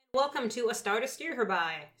Welcome to A Star to Steer Her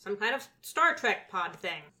By, some kind of Star Trek pod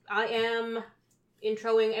thing. I am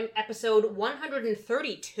introing episode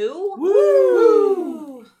 132.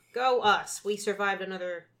 Woo! Go us. We survived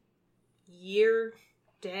another year,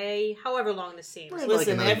 day, however long this seems.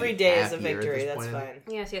 Listen, every day is a victory, that's fine.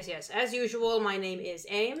 Yes. As usual, my name is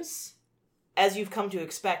Ames. As you've come to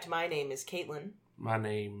expect, my name is Caitlin. My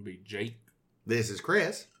name be Jake. This is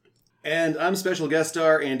Chris. And I'm special guest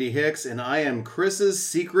star Andy Hicks, and I am Chris's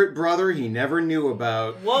secret brother he never knew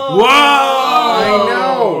about. Whoa! I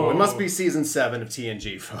know! It must be season 7 of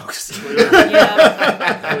TNG, folks.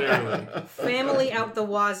 Yeah. Family out the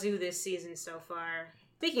wazoo this season so far.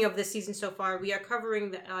 Speaking of this season so far, we are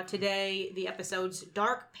covering today the episodes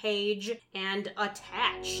Dark Page and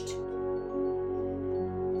Attached.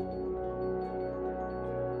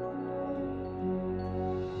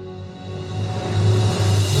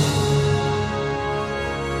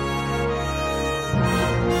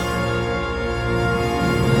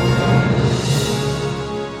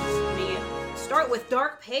 With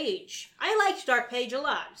Dark Page. I liked Dark Page a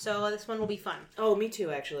lot, so this one will be fun. Oh, me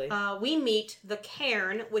too, actually. We meet the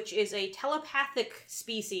Cairn, which is a telepathic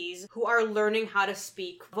species who are learning how to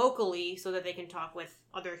speak vocally so that they can talk with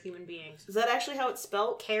other human beings. Is that actually how it's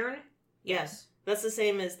spelled? Cairn? Yes. That's the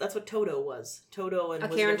same as, that's what Toto was. Toto and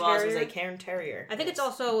Wizard of Oz was a Cairn Terrier. I think it's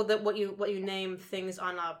also what you name things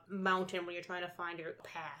on a mountain when you're trying to find your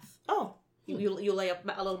path. Oh. You lay a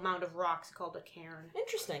little mound of rocks called a cairn.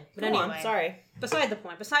 Interesting. But Go anyway, on, sorry. Beside the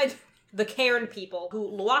point. Beside the cairn people, who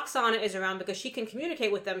Luoxana is around because she can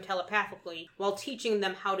communicate with them telepathically while teaching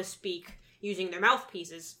them how to speak using their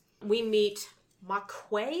mouthpieces. We meet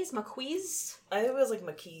Maquez? I think it was like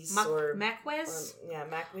Maquis or... Maquez? Yeah,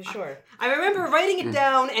 Maquis, sure. I remember writing it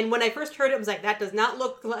down, and when I first heard it, I was like, that does not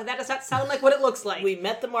sound like what it looks like. We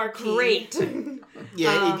met the Marquis. Great.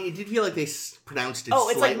 Yeah, it did feel like they pronounced it it's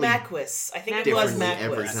like slightly Maquis. I think it was differently Maquis.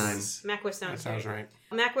 every time. Maquis sounds right.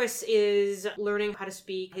 Maquis is learning how to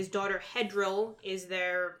speak. His daughter Hedril is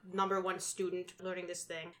their #1 student learning this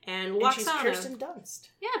thing. And Luoxana... And she's Kirsten Dunst.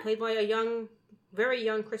 Yeah, played by a very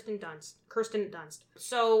young Kirsten Dunst.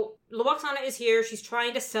 So, Luoxana is here. She's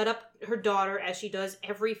trying to set up her daughter, as she does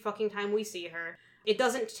every fucking time we see her. It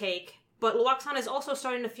doesn't take, but Luoxana is also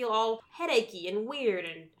starting to feel all headachy and weird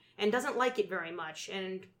and doesn't like it very much.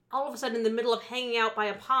 And all of a sudden, in the middle of hanging out by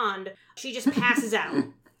a pond, she just passes out.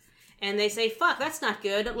 And they say, fuck, that's not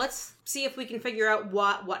good. Let's see if we can figure out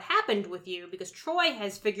what happened with you. Because Troy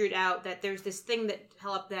has figured out that there's this thing that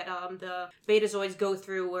the Betazoids go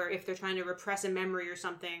through where if they're trying to repress a memory or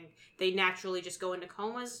something, they naturally just go into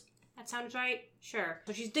comas. That sounds right? Sure.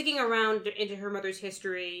 So she's digging around into her mother's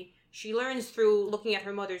history. She learns through looking at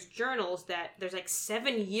her mother's journals that there's like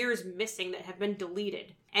 7 years missing that have been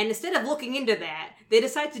deleted. And instead of looking into that, they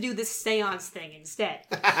decide to do this seance thing instead.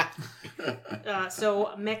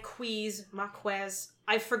 So Maquez,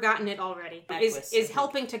 I've forgotten it already, is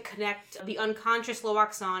helping to connect the unconscious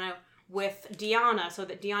Luoxana with Diana so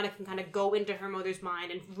that Diana can kind of go into her mother's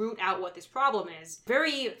mind and root out what this problem is.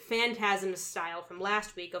 Very Phantasm style from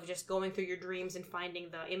last week of just going through your dreams and finding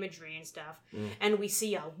the imagery and stuff. And we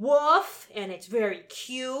see a wolf, and it's very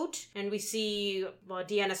cute. And we see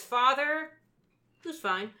Diana's father, who's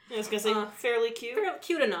fine. I was going to say, fairly cute.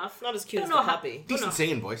 Cute enough. Not as cute as the puppy. Decent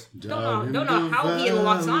singing voice. Don't know how he and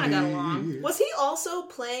Luoxana got along. Was he also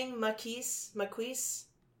playing Maquis?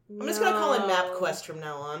 I'm just going to call him MapQuest from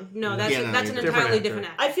now on. No, that's an entirely different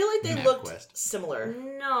actor. I feel like they looked similar.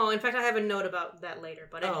 No, in fact, I have a note about that later.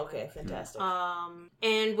 But anyway. Oh, okay, fantastic.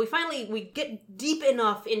 And we get deep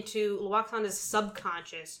enough into Luoxana's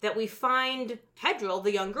subconscious that we find Hedril,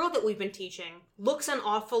 the young girl that we've been teaching, looks an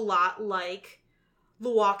awful lot like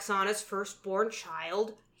Luoxana's firstborn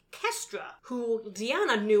child, Kestra, who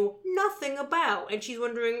Diana knew nothing about, and she's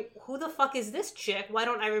wondering, who the fuck is this chick? Why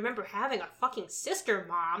don't I remember having a fucking sister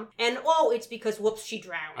mom? And it's because, whoops, she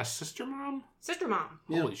drowned. A sister mom? Sister mom.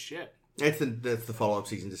 Yeah. Holy shit. That's the follow-up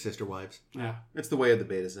season to Sister Wives. Yeah. It's the way of the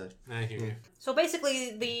Betazoid. I hear you. So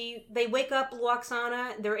basically, they wake up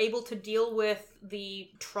Luoxana, they're able to deal with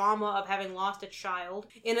the trauma of having lost a child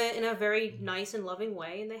in a very nice and loving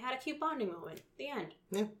way, and they had a cute bonding moment. The end.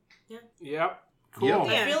 Yeah. Yep. Cool. Yep.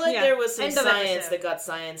 I feel like there was some End of science episode. that got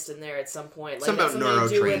scienced in there at some point. Like Something about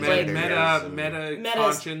to do with, like,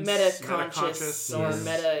 meta-conscious or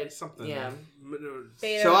meta... something. Yeah.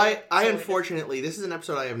 So I unfortunately, this is an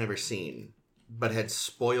episode I have never seen, but had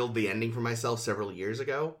spoiled the ending for myself several years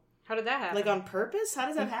ago. How did that happen? Like on purpose? How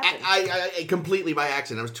does that happen? I completely by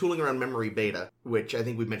accident. I was tooling around Memory Beta, which I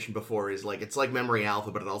think we mentioned before is like, it's like Memory Alpha,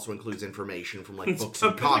 but it also includes information from like books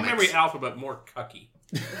and comics. Memory Alpha, but more cucky.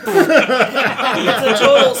 It's a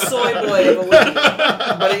total soy boy of a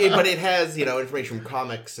wiki. but it has, information from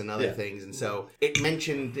comics and other things, and so it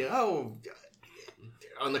mentioned,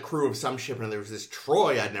 on the crew of some ship, and there was this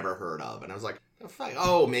Troy I'd never heard of, and I was like,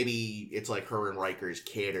 oh, maybe it's like her and Riker's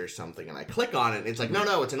kid or something, and I click on it, and it's like,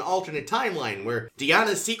 no, it's an alternate timeline where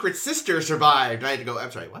Deanna's secret sister survived. And I had to go, I'm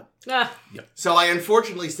sorry, what? Ah. Yep. So I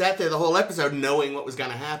unfortunately sat there the whole episode knowing what was going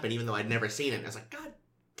to happen, even though I'd never seen it, and I was like, God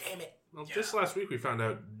damn it. Well, just last week we found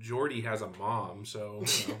out Geordi has a mom, so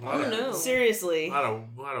Seriously, a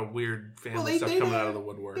lot of weird family stuff coming out of the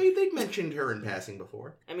woodwork. They mentioned her in passing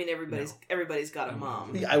before. I mean, everybody's got a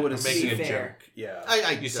mom. Yeah, I would I'm assume. making a fair. joke.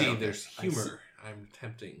 Yeah. You see, there's humor. I'm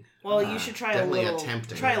tempting. Well, you should try a little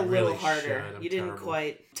Really harder. should. You didn't terrible.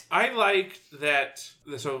 quite. I liked that.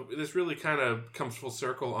 So this really kind of comes full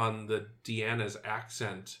circle on the Deanna's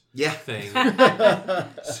accent thing.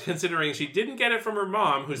 Considering she didn't get it from her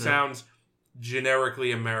mom, who sounds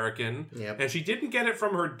generically American, and she didn't get it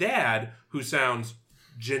from her dad, who sounds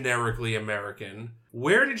generically American.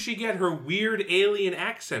 Where did she get her weird alien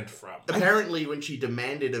accent from? Apparently, when she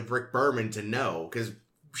demanded of Rick Berman to know, because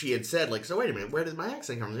she had said, like, so wait a minute, where did my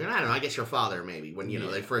accent come from? I don't know, I guess your father, maybe, when,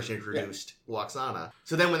 they first introduced Lwaxana.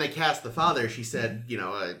 So then when they cast the father, she said,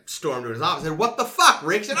 stormed to his office and said, what the fuck,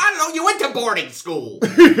 Rick? She said, I don't know, you went to boarding school.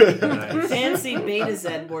 Fancy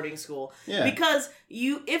Betazoid boarding school. Yeah. Because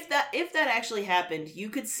if that actually happened, you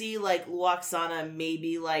could see, like, Lwaxana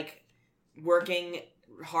maybe, like, working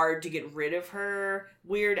hard to get rid of her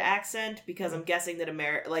weird accent, because I'm guessing that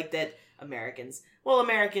Americans,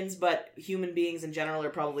 but human beings in general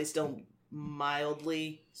are probably still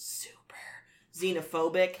mildly super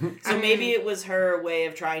xenophobic. So maybe it was her way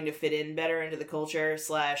of trying to fit in better into the culture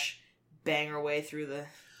 / bang her way through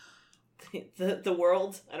the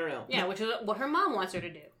world. I don't know. Yeah, which is what her mom wants her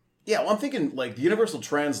to do. Yeah, well, I'm thinking, like, the universal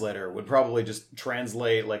translator would probably just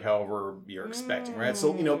translate, like, however you're expecting, right?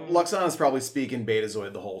 So, Lwaxana's probably speaking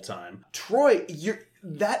Betazoid the whole time. Troy,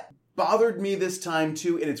 that bothered me this time,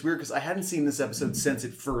 too, and it's weird because I hadn't seen this episode since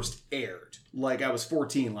it first aired. Like, I was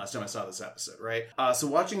 14 last time I saw this episode, right? So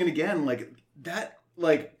watching it again, like, that,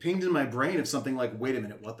 like, pinged in my brain of something like, wait a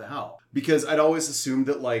minute, what the hell? Because I'd always assumed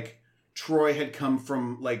that, like, Troy had come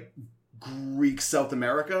from, like, Greek South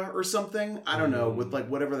America or something. I don't know, with like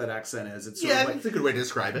whatever that accent is. It's sort of like, that's a good way to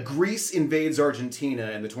describe it. Greece invades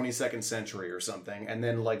Argentina in the 22nd century or something, and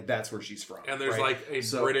then like that's where she's from. And there's like a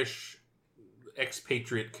British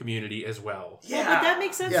expatriate community as well. Yeah, well, but that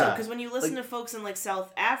makes sense though, because when you listen to folks in like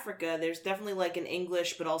South Africa, there's definitely like an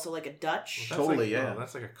English, but also like a Dutch. Well,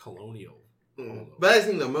 that's like a colonial. But I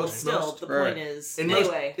think the most the point is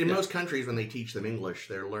in most countries when they teach them English,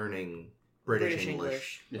 they're learning British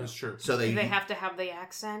English. Yeah. That's true. So do they have to have the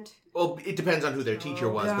accent? Well, it depends on who their teacher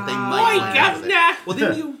was, but they might. Well,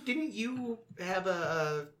 didn't you have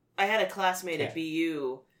a? I had a classmate at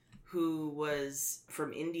BU who was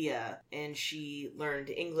from India, and she learned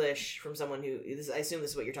English from someone who. I assume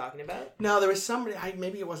this is what you're talking about. No, there was somebody.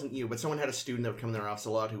 Maybe it wasn't you, but someone had a student that would come in their office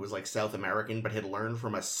a lot who was like South American, but had learned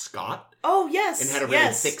from a Scot. Oh yes, and had a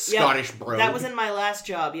really thick Scottish brogue. That was in my last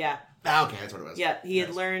job. Yeah. Okay, that's what it was. Yeah, he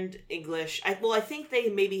had learned English. I think they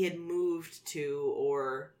maybe had moved to,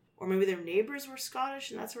 or maybe their neighbors were Scottish,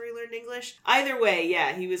 and that's where he learned English. Either way,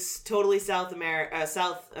 yeah, he was totally South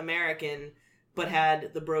American, but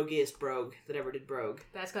had the brogiest brogue that ever did brogue.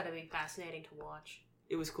 That's got to be fascinating to watch.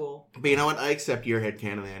 It was cool. But you know what? I accept your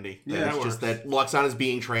headcanon, Andy. Yeah, it's just that Lwaxana is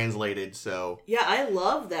being translated, so... Yeah, I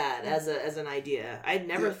love that as an idea. I'd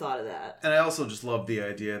never thought of that. And I also just love the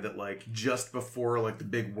idea that, like, just before, like, the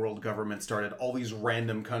big world government started, all these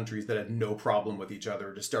random countries that had no problem with each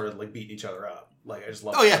other just started, like, beating each other up. Like, I just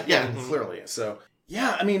love that. Yeah. Clearly. So,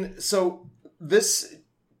 yeah, I mean, so this...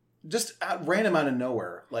 Just random out of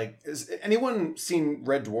nowhere. Like, has anyone seen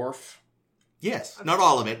Red Dwarf? Yes. Not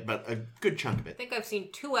all of it, but a good chunk of I it. think I've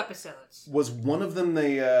seen 2 episodes. Was one of them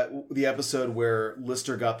the episode where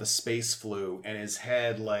Lister got the space flu and his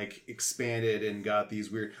head, like, expanded and got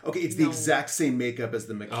these weird... Okay, it's the exact same makeup as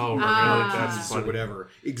the McKee. Oh, really? That's or funny. whatever.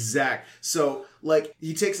 Exact. So, like,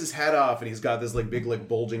 he takes his hat off and he's got this, like, big, like,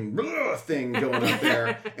 bulging thing going up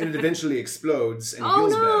there, and it eventually explodes and he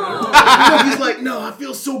feels better. He's like, no, I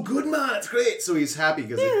feel so good, man. It's great. So he's happy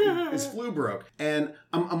because his flu broke. And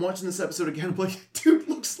I'm watching this episode again. I'm like, dude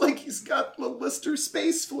looks like he's got the Lister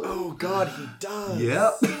space flu. Oh God, he does.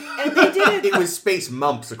 Yep. And they did It was space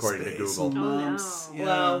mumps, according to Space Google. mumps. Oh, Yeah.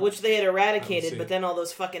 Well, which they had I don't eradicated, see but it. then all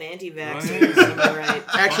those fucking anti-vaxxers, Right. am I right?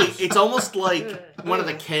 Actually, it's almost like one of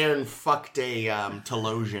the Cairn fucked a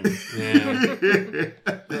Telosian.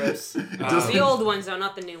 Yeah. Gross. the old ones, though,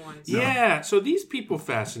 not the new ones. Yeah, so these people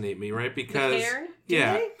fascinate me, right? Because Cairn?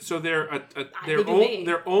 yeah, they? so they're They do me.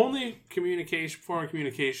 their only form of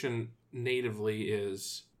communication natively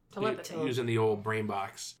is Telepathy. using the old brain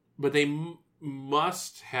box. But they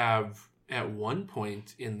must have at one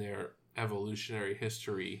point in their evolutionary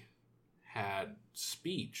history had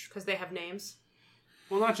speech. Because they have names.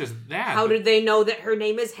 Well, not just that. How but did they know that her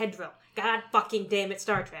name is Hedril? God fucking damn it,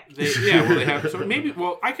 Star Trek. they have so maybe.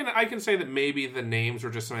 Well, I can say that maybe the names were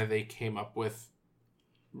just something they came up with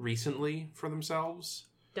recently for themselves.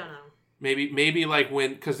 Don't know. Maybe like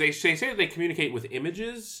when, because they say that they communicate with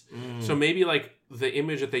images, so maybe like the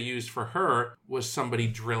image that they used for her was somebody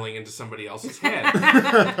drilling into somebody else's head.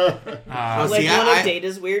 Oh, Like see, one I- of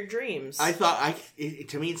Data's weird dreams. I thought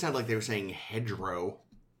to me it sounded like they were saying hedgerow.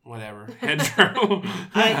 Whatever, hedgerow.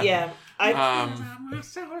 yeah. But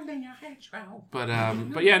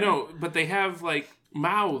yeah, no, but they have like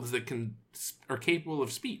mouths that are capable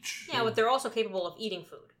of speech. Yeah, but they're also capable of eating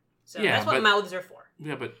food. So Yeah, that's what but- mouths are for.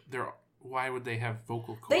 Yeah, but why would they have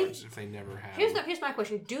vocal They- cords if they never have? Here's my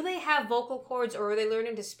question. Do they have vocal cords, or are they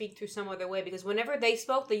learning to speak through some other way? Because whenever they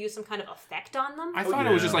spoke, they used some kind of effect on them. I thought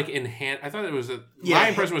it was yeah. just like I thought it was Yeah. my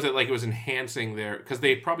impression was that like it was enhancing their, because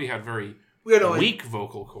they probably had very You know, weak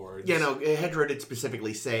vocal cords. Yeah, no, Hedra did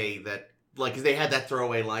specifically say that, like, 'cause they had that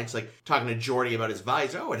throwaway line. It's like talking to Jordy about his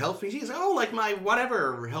visor. Oh, it helps me. He's like, oh, like my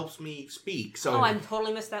whatever helps me speak. So Oh, I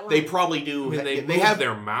totally missed that line. they probably do. I mean, they they moved have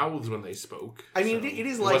their mouths when they spoke. I mean, so it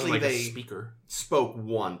is wasn't likely like they a speaker. spoke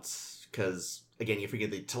once because, again, you figure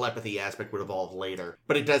the telepathy aspect would evolve later.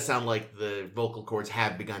 But it does sound like the vocal cords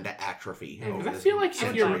have begun to atrophy. Because over I this feel like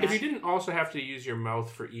centuries. if you didn't also have to use your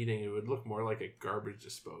mouth for eating, it would look more like a garbage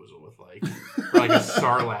disposal with like or like a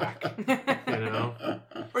sarlacc, you know?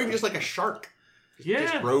 Or even just like a shark.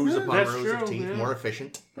 Yeah, Just rows upon that's rows true, of teeth, yeah. more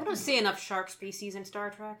efficient. I don't see enough shark species in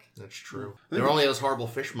Star Trek. That's true. There are only those horrible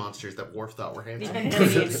fish monsters that Worf thought were handsome. Alien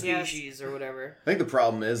Yes. species or whatever. I think the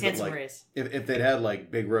problem is that Handsome like race. if they'd had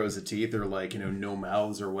like big rows of teeth or like no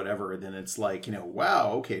mouths or whatever, then it's like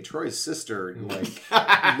wow, okay, Troy's sister like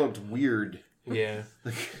looked weird. Yeah.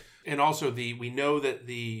 And also we know that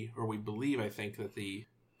we believe, I think, that the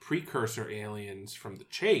precursor aliens from the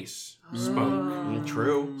chase spoke.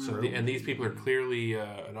 True. So and these people are clearly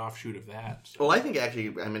an offshoot of that. So. Well, I think actually,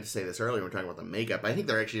 I meant to say this earlier when we were talking about the makeup. I think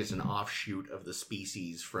they're actually just an offshoot of the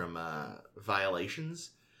species from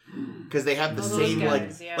Violations. Because they have the those same,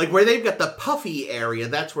 guys, yeah. like where they've got the puffy area,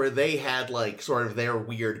 that's where they had, like, sort of their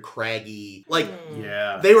weird, craggy, like,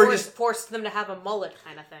 Yeah. they were just, forced them to have a mullet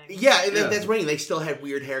kind of thing. yeah, and Yeah. that's right. They still had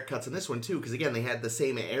weird haircuts in this one, too, because, again, they had the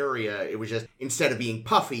same area. It was just, instead of being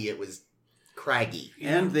puffy, it was craggy.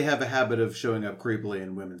 And they have a habit of showing up creepily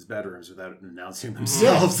in women's bedrooms without announcing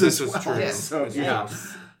themselves This as is well. true. Yeah. So This is yeah. true.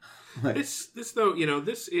 This though,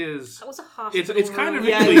 this is That was a hospital. it's kind of room. a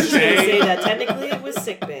Yeah, I was going to cliche. say that. Technically, it was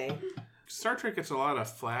sick bay. Star Trek gets a lot of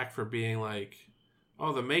flack for being like,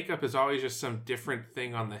 oh, the makeup is always just some different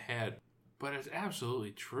thing on the head. But it's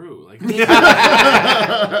absolutely true. Like,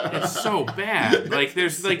 it's so bad. Like,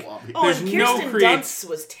 there's like, Oh, there's and no Kirsten creative. Dunst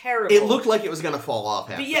was terrible. It looked like it was going to fall off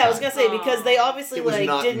half But the yeah, I was time. gonna say because they obviously It was like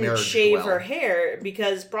not didn't married shave well. her hair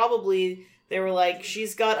because probably they were like,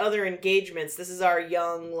 she's got other engagements. This is our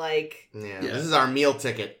young like. Yeah, Yeah. this is our meal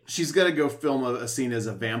ticket. She's got to go film a scene as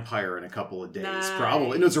a vampire in a couple of days, Nice.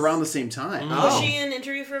 probably. No, it's around the same time. Oh. Was she in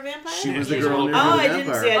Interview for a Vampire? She was Yeah, the she's girl in all- Oh, Interview I with a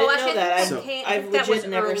didn't Vampire. see. I didn't actually, know that. I So- think I've that was legit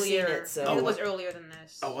never seen earlier. it, so- I think it was earlier than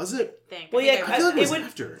this. Oh, was it? I think. Well, I yeah, think I feel like it it was would-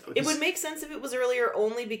 after. It would make sense if it was earlier,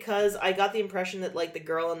 only because I got the impression that like the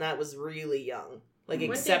girl in that was really young, like When did-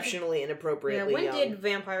 exceptionally Yeah, inappropriately when young. did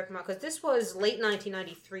Vampire come out? Because this was late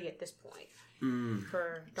 1993 at this point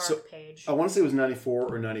for Dark So- Page. I want to say it was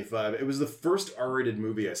 94 or 95. It was the first R-rated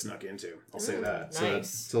movie I snuck into. I'll say that. So that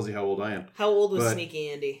nice. tells you how old I am. How old was But-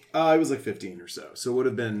 Sneaky Andy? I was like 15 or so. So it would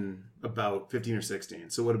have been about 15 or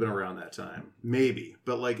 16. So it would have been around that time. Maybe.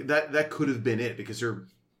 But like that could have been it because her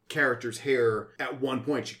character's hair, at one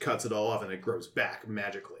point, she cuts it all off and it grows back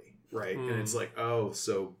magically. Right? And it's like, oh,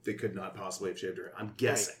 so they could not possibly have shaved her. I'm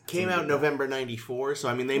guessing. Came out November '94, so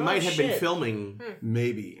I mean they Oh, might have been shit. filming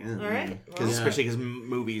Maybe. Yeah. All right. because Well, especially because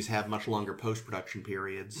movies have much longer post production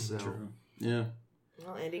periods. So. True. Yeah.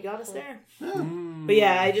 Well, Andy got us there. Mm. But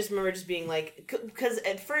yeah, I just remember just being like, because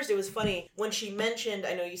at first it was funny when she mentioned,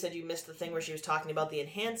 I know you said you missed the thing where she was talking about the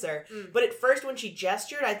enhancer, but at first when she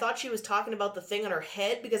gestured, I thought she was talking about the thing on her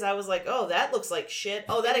head because I was like, oh, that looks like shit.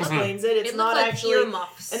 Oh, that explains it. It's not like actually.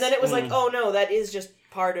 earmuffs. And then it was like, oh no, that is just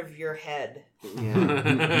part of your head. Yeah.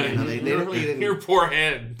 No, they really didn't. Your poor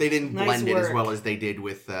head. They didn't Nice blend it as work. well as they did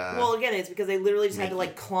with. Well, again, it's because they literally just had to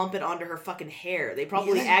like clump it onto her fucking hair. They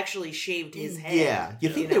probably actually shaved his head. Yeah, you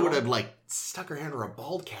think you they know? would have like stuck her hand or a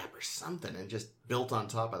bald cap or something and just built on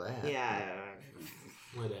top of that. Yeah.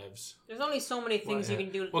 Whatevs. There's only so many things you can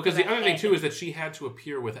do. Well, because to the other thing head. too is that she had to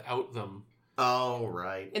appear without them Oh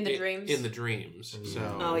right. in the dreams. In the dreams.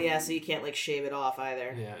 So. Oh yeah, so you can't like shave it off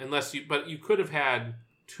either. Yeah, but you could have had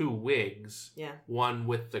 2 wigs. Yeah. One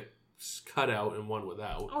with the cutout and one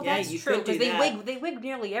without. Oh, Yeah, that's you true. could do Because that. they wig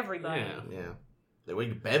nearly everybody. Yeah. Yeah. They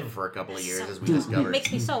wigged Bev for a couple of years, So- as we discovered. It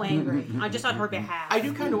makes me so angry. Just on her behalf. I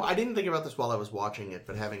didn't think about this while I was watching it,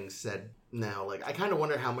 but having said now, like, I kind of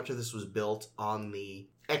wonder how much of this was built on the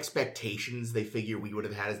expectations they figure we would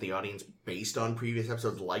have had as the audience based on previous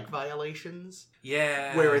episodes like Violations.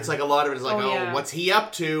 Yeah. Where it's like a lot of it is like, yeah. what's he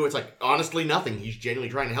up to? It's like, honestly, nothing. He's genuinely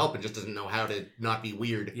trying to help and just doesn't know how to not be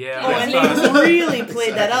weird. Yeah. Oh, and that's he not- really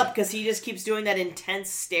played that up because he just keeps doing that intense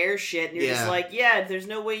stare shit, and you're just Yeah. like, yeah, there's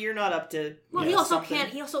no way you're not up to. Well, you he know, also something. can't.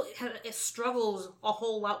 He also struggles a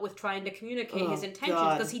whole lot with trying to communicate Oh, his intentions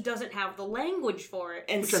God. because he doesn't have the language for it.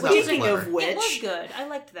 And Which I thought was speaking clever. of It was which, good. I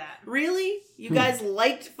liked that. really, you guys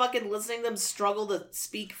liked fucking listening to them struggle to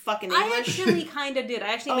speak fucking I English? actually kind of did.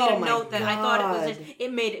 I actually Oh made a my note that I thought it was. God.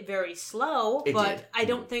 It made it very slow, It but did. I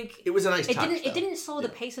don't think It was a nice it touch, didn't. though. It didn't slow the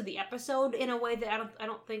pace of the episode in a way that I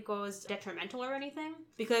don't think was detrimental or anything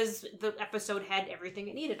because the episode had everything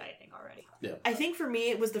it needed. I think already. I think for me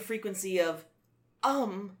it was the frequency of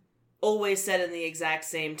always said in the exact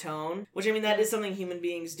same tone, which I mean that is something human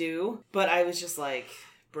beings do, but I was just like,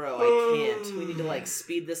 bro, I can't. We need to like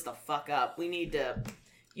speed this the fuck up. You need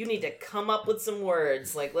to come up with some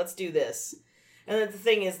words. Like, let's do this. And then the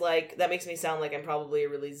thing is, like, that makes me sound like I'm probably a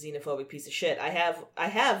really xenophobic piece of shit. I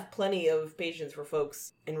have plenty of patience for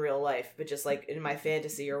folks in real life, but just, like, in my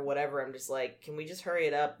fantasy or whatever, I'm just like, can we just hurry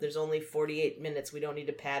it up? There's only 48 minutes. We don't need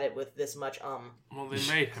to pad it with this much, Well,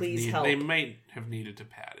 they might have needed to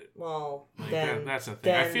pad it. Well, Like, then... that's the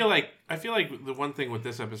thing. then- I feel like the one thing with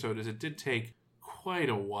this episode is it did take quite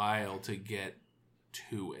a while to get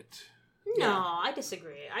to it. No, I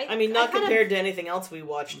disagree. I mean, not kind of- compared to anything else we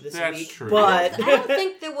watched this That's week, true. but... I don't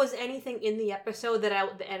think there was anything in the episode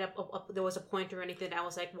that there was a point or anything that I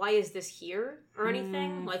was like, why is this here or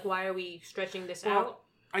anything? Like, why are we stretching this out?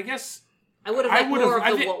 I guess I would have liked more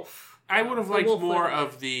of the wolf. I would have The liked wolf more would-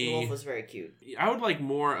 of the. The wolf was very cute. I would like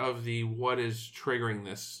more of the what is triggering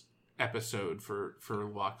this episode for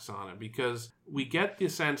Loxana, because we get the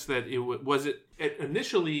sense that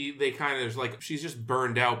initially they kind of like she's just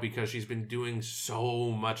burned out because she's been doing so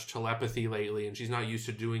much telepathy lately and she's not used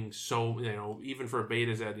to doing so, even for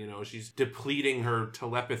Betazoid, she's depleting her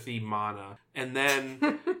telepathy mana, and then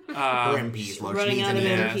Her MPs, look, she running needs out of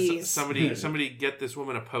an MPs. somebody get this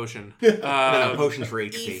woman a potion. No, potions for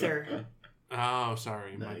HP. Ether. Oh,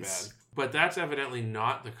 sorry, my Nice. bad. But that's evidently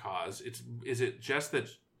not the cause. Is it just that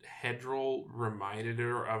Hedril reminded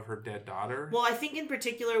her of her dead daughter? Well, I think in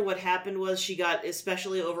particular what happened was she got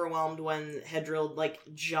especially overwhelmed when Hedril,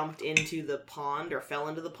 jumped into the pond or fell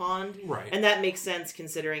into the pond. Right. And that makes sense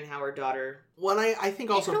considering how her daughter... Well, I think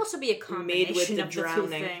It also could also be a combination with the of the two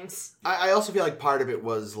drowning. things. I also feel like part of it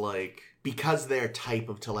was like because their type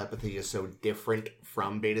of telepathy is so different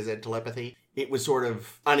from Betazoid telepathy, it was sort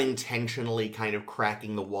of unintentionally kind of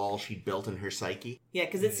cracking the wall she'd built in her psyche. Yeah,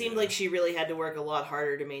 because it seemed like she really had to work a lot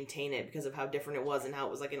harder to maintain it because of how different it was and how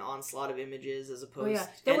it was like an onslaught of images as opposed... Oh, yeah.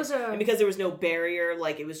 There was and because there was no barrier,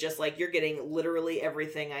 it was just like, you're getting literally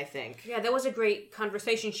everything, I think. Yeah, there was a great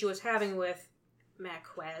conversation she was having with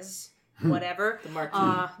Marquez, whatever. The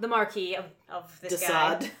Marquis. The Marquis of this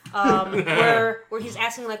Desaad. guy. Where he's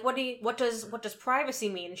asking, what does privacy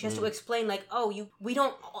mean? And she has to explain, we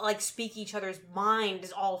don't, speak each other's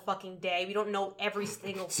minds all fucking day. We don't know every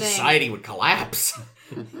single thing. Society would collapse.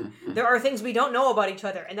 There are things we don't know about each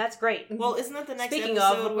other, and that's great. Well, isn't that the next Speaking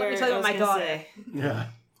episode of, where let me tell you I about was my gonna daughter. say... Yeah.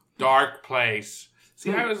 Dark place.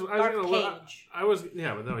 See, I was Dark gonna, page. but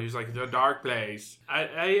no, he was like the dark place. I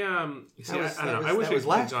don't know. I wish that was it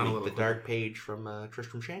last gone a week, little the quicker. dark page from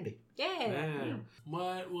Tristram Shandy. Yeah. Yeah.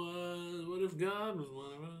 What if God was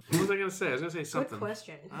one of us? What was I gonna say? I was gonna say something. Good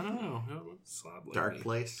question. I don't know. Slob like Dark me.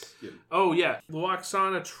 place. Oh yeah,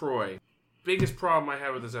 Loxana Troy. Biggest problem I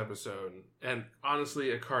had with this episode, and honestly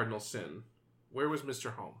a cardinal sin. Where was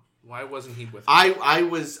Mr. Home? Why wasn't he with? I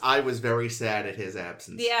was very sad at his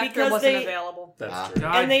absence. The actor Because wasn't they- available. That's true.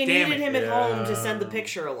 God and they damn needed it. him at home to send the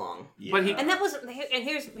picture along. Yeah. But he- And that was, and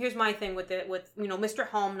here's my thing with it, with Mr.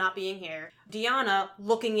 Home not being here, Deanna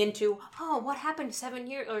looking into, what happened 7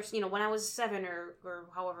 years, or when I was 7 or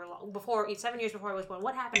however long before, 7 years before I was born,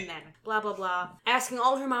 what happened then? Blah blah blah. Asking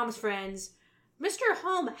all her mom's friends. Mr.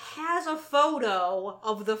 Home has a photo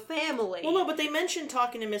of the family. Well, no, but they mentioned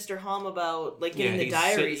talking to Mr. Hom about getting the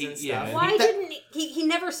diaries and stuff. yeah. Why didn't he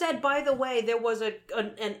never said, by the way, there was a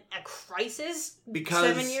crisis Because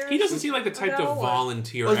 7 years He doesn't seem like the type to ago, or-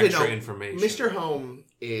 volunteer Well, extra no, information. Mr. Home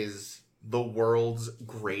is the world's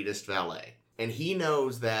greatest valet. And he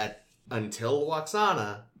knows that until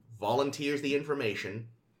Waxana volunteers the information,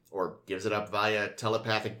 or gives it up via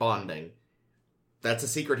telepathic bonding, that's a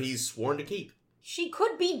secret he's sworn to keep. She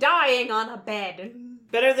could be dying on a bed.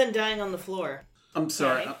 Better than dying on the floor. I'm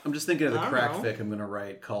sorry. Okay. I'm just thinking of the I don't crack know. fic I'm going to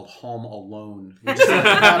write called Home Alone. Which is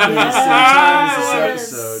happening at the same time as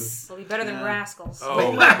this episode. It'll be better than Yeah. Rascals. Oh,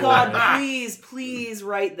 Oh my god, please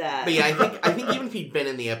write that. But yeah, I think even if he'd been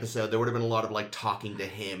in the episode, there would have been a lot of talking to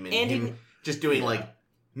him and And him just doing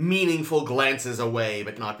meaningful glances away,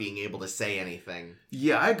 but not being able to say anything.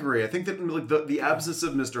 Yeah, I agree. I think that the absence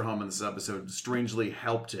of Mr. Hum in this episode strangely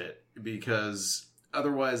helped it, because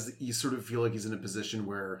otherwise you sort of feel like he's in a position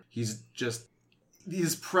where his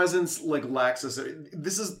presence lacks us.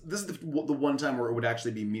 This is the one time where it would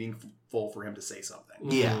actually be meaningful for him to say something.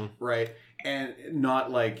 Yeah. Right? And not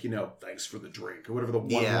thanks for the drink, or whatever the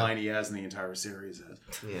one line he has in the entire series is.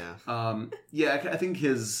 Yeah. I think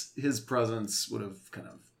his presence would have kind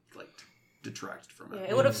of detracted from it. Yeah,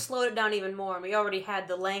 it would have slowed it down even more. We already had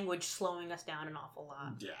the language slowing us down an awful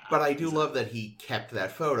lot. Yeah. But I do love that he kept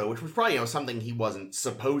that photo, which was probably something he wasn't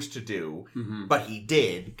supposed to do, but he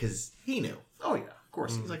did because he knew. Oh yeah, of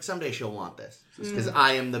course. He's like, someday she'll want this because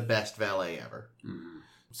I am the best valet ever.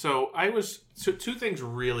 So two things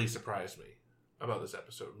really surprised me about this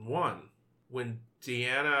episode. One, when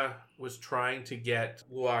Deanna was trying to get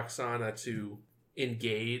Luoxana to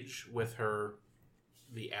engage with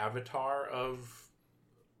the avatar of,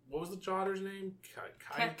 what was the daughter's name?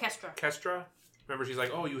 Kestra. Kestra. Remember, she's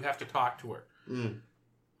like, oh, you have to talk to her. Mm.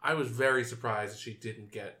 I was very surprised that she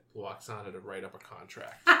didn't get Luoxana to write up a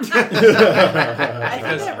contract. I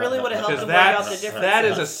think that really would have helped Because him work out the difference. that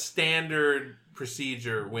is a standard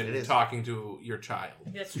procedure when talking to your child.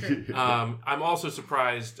 That's true. I'm also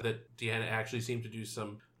surprised that Deanna actually seemed to do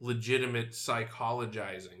some legitimate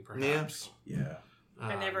psychologizing, perhaps. Yeah.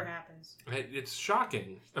 That never happens. It's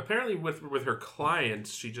shocking. Apparently, with her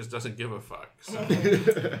clients, she just doesn't give a fuck. So.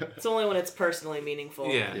 It's only when it's personally meaningful.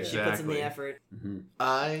 Yeah, She puts in exactly. the effort.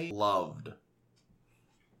 I loved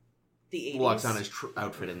The 80s. Luoxana's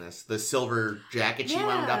outfit in this. The silver jacket she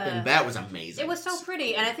wound up in. That was amazing. It was so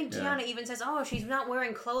pretty, and I think Deanna even says, "Oh, she's not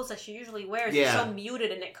wearing clothes that she usually wears. Yeah. She's so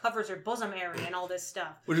muted, and it covers her bosom area and all this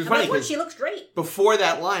stuff." Which is I'm funny like, "What? 'cause She looks great." Before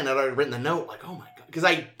that line, I'd already written the note, like, oh my god. Because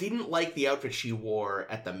I didn't like the outfit she wore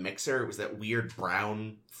at the mixer. It was that weird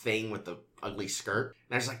brown thing with the ugly skirt.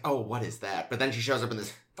 And I was like, oh, what is that? But then she shows up in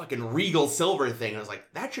this fucking regal silver thing. And I was like,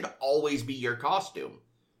 that should always be your costume.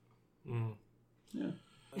 Mm. Yeah.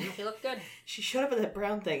 She looked good. She showed up with that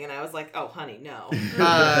brown thing, and I was like, oh, honey, no.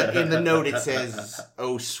 In the note, it says,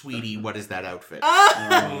 oh, sweetie, what is that outfit?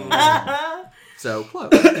 So, close.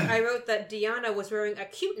 I wrote that Deanna was wearing a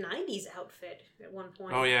cute 90s outfit at one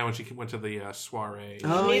point. Oh, yeah, when she went to the soiree. She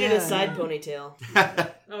needed a side ponytail.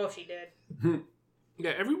 Oh, she did.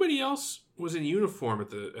 Yeah, everybody else was in uniform at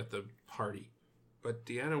the party. But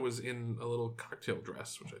Deanna was in a little cocktail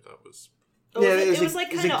dress, which I thought was... Oh, Yeah, it was like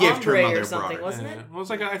it was a kind of gift her ombre mother or brought something, her. wasn't Yeah. it? Well, it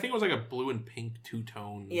was I think it was like a blue and pink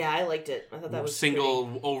two-tone. Yeah, I liked it. I thought that was single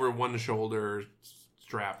pretty. over one shoulder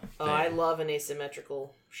strap. Oh, thing. I love an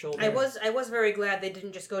asymmetrical shoulder. I was very glad they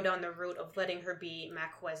didn't just go down the route of letting her be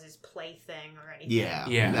Maquez's plaything or anything. Yeah.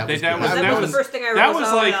 Yeah, That that was, was- good. That was the first thing I wrote. That was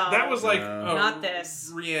oh, like no. that was like Not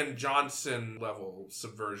this. Rianne Johnson level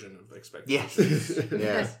subversion of expectations.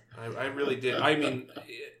 Yes. Yeah. I really did. I mean,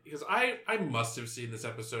 because I must have seen this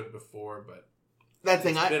episode before, but That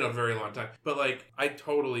thing, it's been a very long time. But like, I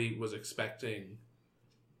totally was expecting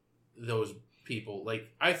those people. Like,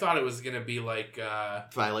 I thought it was gonna be like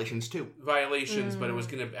Violations too. Violations, but it was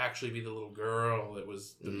gonna actually be the little girl that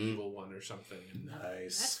was the Mhm. evil one or something. And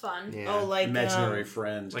Nice. That's fun. Yeah. Oh, like Imaginary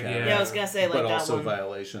friend. like, kind of. yeah, I was gonna say like but that also one.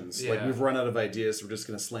 violations. Yeah. Like, we've run out of ideas, so we're just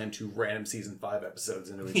going to slam 2 random season 5 episodes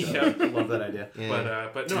into each Yeah. other. I love that idea. Yeah.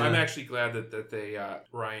 But no, I'm actually glad that they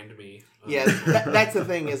Ryaned me. Yeah, that's the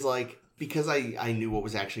thing is like, because I knew what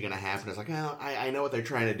was actually going to happen. It's like, oh, I know what they're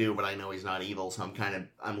trying to do, but I know he's not evil, so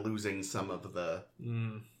I'm losing some of the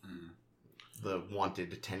the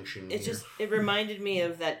wanted attention. It reminded me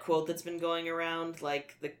of that quote that's been going around,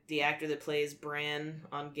 like the actor that plays Bran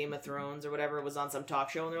on Game of Thrones or whatever was on some talk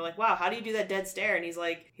show, and they're like, "Wow, how do you do that dead stare?" And he's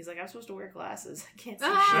like, "I'm supposed to wear glasses. I can't see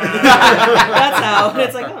shit." That's how. And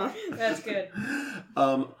it's like, oh, that's good.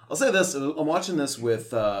 I'll say this: I'm watching this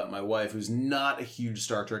with my wife, who's not a huge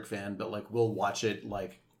Star Trek fan, but like we'll watch it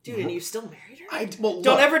like. Dude, and you still married her?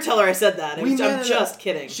 Don't ever tell her I said that. I'm just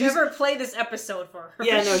kidding. Never play this episode for her.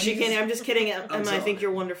 Yeah, no, she can't. I'm just kidding, Emma. I think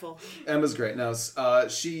you're wonderful. Emma's great. No,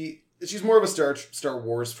 she's more of a Star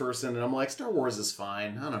Wars person, and I'm like, Star Wars is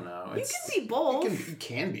fine. I don't know. You can be both. You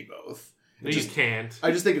can be both. No, you can't. I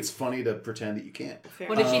just think it's funny to pretend that you can't.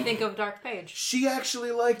 What did she think of Dark Page? She actually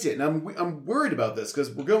liked it, and I'm worried about this because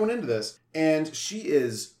we're going into this, and she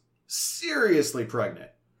is seriously pregnant.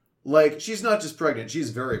 Like, she's not just pregnant,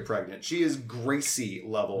 she's very pregnant. She is Gracie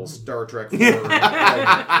level Star Trek 4.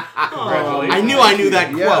 Congratulations. I knew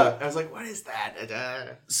that quote. Yeah. I was like, what is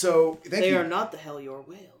that? So, they are not the Hellior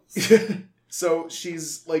whales. So,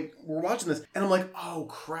 she's like, we're watching this, and I'm like, oh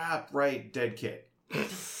crap, right, dead kid.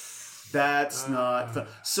 That's not fun.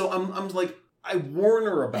 So, I'm like, I warn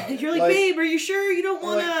her about it. You're like, babe, are you sure you don't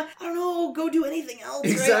want to, I don't know, go do anything else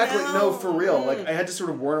exactly. right now? No, for real. Like, I had to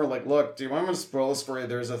sort of warn her, like, look, dude, I'm going to spoil this for you.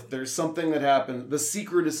 There's something that happened. The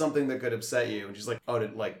secret is something that could upset you. And she's like, oh,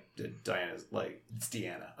 did Diana's, like, it's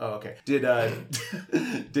Deanna. Oh, okay. Did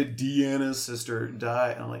Deanna's sister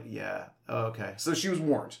die? And I'm like, yeah. Oh, okay. So she was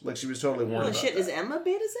warned. Like, she was totally warned about shit, that. Is Emma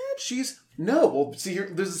Betazoid? No. Well, see,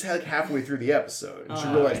 here, this is like halfway through the episode. And she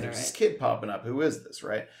realized there's this kid popping up. Who is this,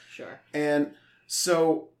 right? Sure. And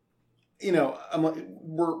so, you know, I'm like,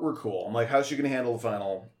 we're cool. I'm like, how's she going to handle the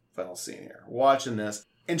final scene here? Watching this.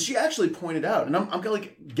 And she actually pointed out, and I'm kind of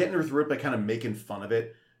like getting her through it by kind of making fun of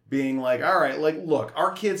it. Being like, all right, like, look,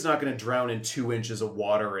 our kid's not going to drown in 2 inches of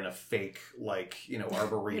water in a fake, like, you know,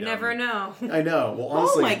 arboretum. You never know. I know. Well,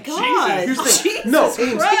 honestly, oh my god, here's the thing. Jesus no,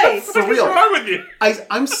 Christ. For real. What's wrong with you?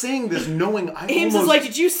 I'm saying this knowing Ames is like,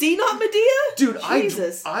 did you see not Medea? Dude,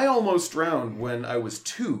 Jesus. I almost drowned when I was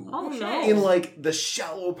 2. Oh no! In like the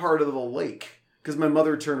shallow part of the lake. Because my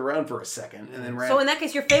mother turned around for a second and then ran. So in that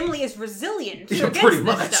case, your family is resilient. Yeah, pretty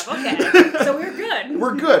much. This stuff. Okay, so we're good.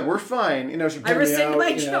 We're good. We're fine. You know, she pulled me out.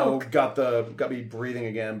 My joke. Got me breathing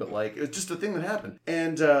again. But like, it's just a thing that happened.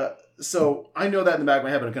 And so I know that in the back of my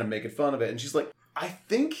head, but I'm kind of making fun of it. And she's like, I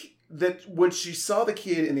think that when she saw the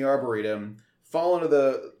kid in the arboretum fall into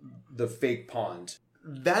the fake pond,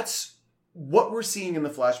 that's. What we're seeing in the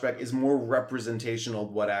flashback is more representational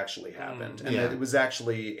of what actually happened. And that it was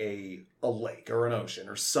actually a lake or an ocean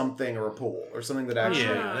or something or a pool or something that actually...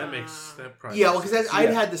 Yeah, that probably... Yeah, well, because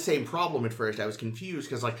I'd had the same problem at first. I was confused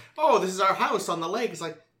because like, oh, this is our house on the lake. It's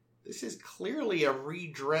like, this is clearly a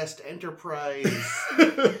redressed Enterprise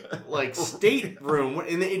like stateroom.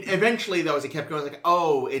 And eventually, though, as it kept going, I was like,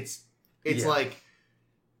 oh, it's like...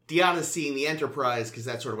 Deanna's seeing the Enterprise because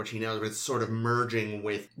that's sort of what she knows, but it's sort of merging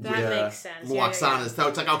with that makes sense. Loxana's. So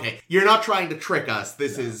it's like, okay, you're not trying to trick us.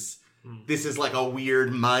 This is like a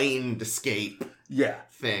weird mind escape.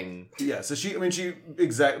 Thing. Yeah. So she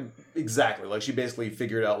exactly like she basically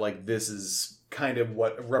figured out like this is kind of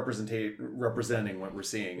what representing what we're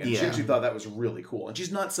seeing, and she actually thought that was really cool. And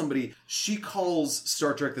she's not somebody. She calls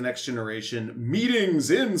Star Trek: The Next Generation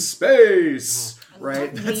meetings in space.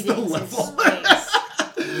 Right. That's the level.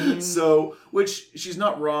 So, which she's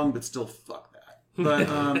not wrong, but still, fuck that.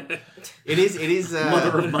 But it is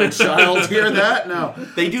mother of my child. Hear that? No,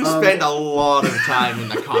 they do spend a lot of time in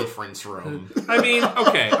the conference room. I mean,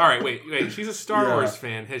 okay, all right, wait. She's a Star Wars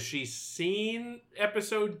fan. Has she seen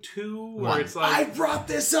Episode 2? Where it's like I brought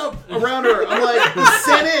this up around her. I'm like, the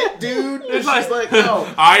Senate, dude. And she's like,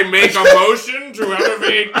 no. I make a motion to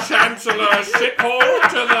elevate Chancellor Shithole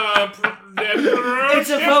to the. It's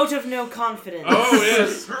a vote of no confidence. Oh,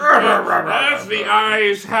 yes. As the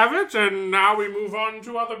ayes have it, and now we move on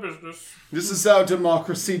to other business. This is how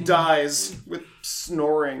democracy dies, with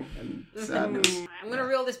snoring and sadness. I'm going to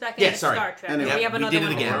reel this back into Star Trek. Anyway, we have another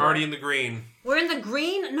one. We're already in the green. We're in the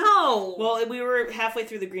green? No! Well, we were halfway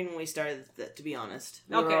through the green when we started, to be honest.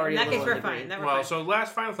 Okay, in that case we're fine. So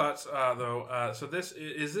final thoughts, though. So this,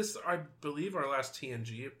 I believe, our last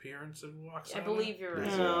TNG appearance of Loxana? I believe you're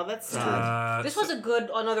right. No, that's this was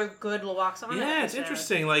another good Loxana. Yeah, it's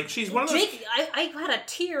interesting. Like, she's one of those... Jake, I had a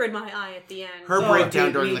tear in my eye at the end. Her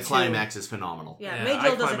breakdown during the climax is phenomenal. Yeah,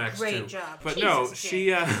 Majel does a great job. But no,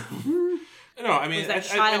 she... No, I mean, I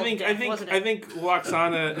think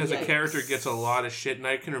Loxana as a character gets a lot of shit, and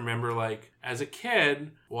I can remember, like, as a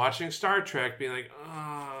kid, watching Star Trek, being like,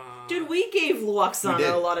 oh, Dude, we gave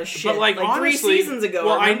Luoxana a lot of shit But like honestly, 3 seasons ago.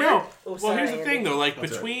 Well, remember? I know. Oh, Well, sorry, here's the Andy. thing though. Like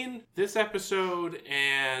That's between this episode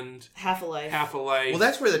and Half a Life. Half a Life. Well,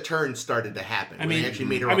 that's where the turn started to happen. I mean, they actually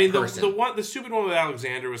made her I a mean, person. the stupid one with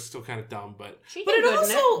Alexander was still kind of dumb, but She But did it good in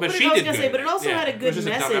also, But but she it, I was did gonna good say, but in it it. also Yeah. had a It good was just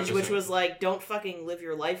a dumb message, which episode. was like, don't fucking live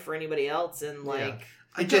your life for anybody else, and like, Yeah.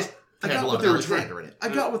 I just got had a what lot they of were trying. Alexander in it. I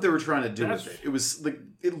got what they were trying to do That's- with it. It was like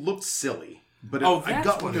it looked silly, but Oh, I that's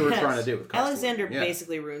got what what they were it trying to is. do with Constantine. Alexander Yeah.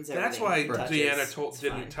 basically ruins everything. that's why he touches. Deanna It's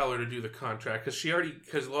didn't fine. tell her to do the contract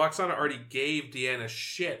because Luoxana already gave Deanna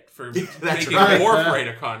shit for That's making right. Worf write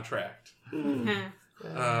a contract.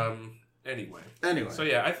 Huh. Anyway. Anyway, So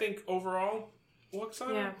yeah, I think overall,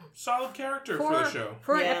 Luoxana, Yeah. solid character for the show.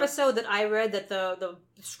 For an Yeah. episode that I read that the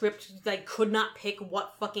script like could not pick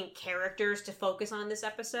what fucking characters to focus on this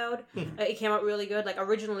episode. It came out really good. Like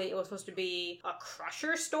originally it was supposed to be a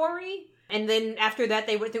Crusher story. And then after that,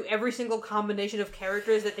 they went through every single combination of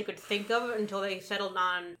characters that they could think of until they settled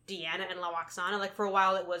on Deanna and Luoxana. Like for a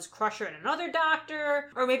while, it was Crusher and another doctor,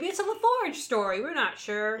 or maybe it's a LaForge story. We're not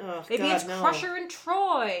sure. Oh, maybe God, it's no. Crusher and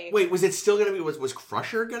Troy. Wait, was it still gonna be? Was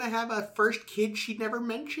Crusher gonna have a first kid she'd never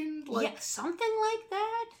mentioned? Yeah, something like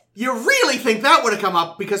that. You really think that would have come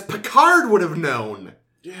up because Picard would have known?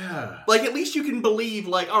 yeah. Like, at least you can believe,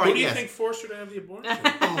 like, all right, Who do you yes. think forced her to have the abortion?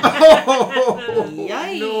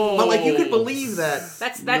 Yikes. no. But, like, you could believe that,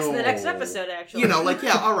 That's the next episode, actually. you know, like,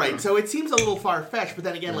 yeah, all right. So it seems a little far-fetched, but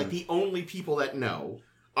then again, like, the only people that know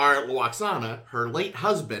are Luoxana, her late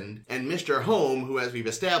husband, and Mr. Home, who, as we've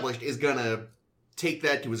established, is gonna take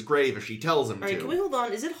that to his grave if she tells him All right, to. can we hold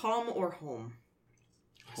on? Is it Hom or Home?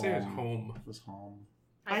 I say it's home. It was home.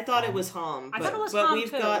 I thought it was Hom. I But, thought it was but Hom,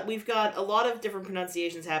 we've too. got a lot of different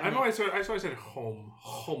pronunciations happening. I always said home.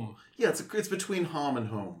 Home. Yeah, it's between home and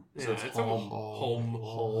home. So Yeah, it's it's home. home.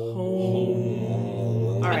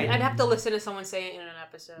 All right. I'd have to listen to someone say it in an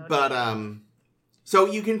episode. But, so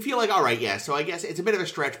you can feel like, all right, yeah, so I guess it's a bit of a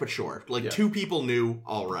stretch, but sure. Like, Yeah. 2 people knew,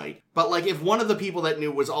 all right. But, like, if one of the people that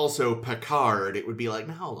knew was also Picard, it would be like,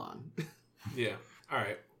 now, hold on. Yeah. All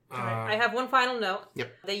right. Alright, I have one final note.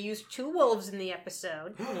 Yep. They used 2 wolves in the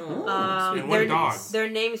episode. And one dog. Their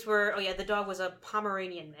names were, the dog was a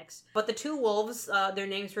Pomeranian mix. But the 2 wolves, their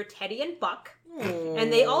names were Teddy and Buck.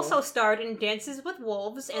 And they also starred in Dances with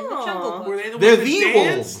Wolves and The Jungle Book. Were they the They're ones that the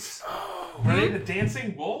danced? wolves. Oh, were they the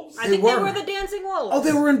dancing wolves? I think they were the Dancing Wolves. Oh,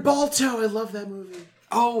 they were in Balto. I love that movie.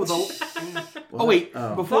 Oh, oh wait,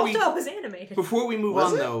 before Balto was animated. we move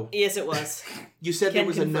Was on, it? though, Yes, it was. you said there Can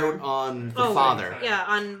was confirm. a note on the Oh, father. Yeah,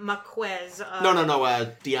 on Marquez. No,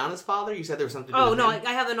 Deanna's father? You said there was something to do Oh, with no, him?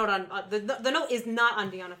 I have the note on... the note is not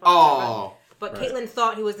on Deanna Father. Oh. But Right. Caitlin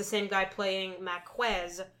thought he was the same guy playing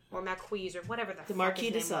Marquez, or Marquise, or whatever the The fuck Marquis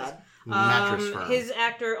de his name was. Sade. Mattress firm. His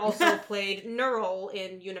actor also played Neural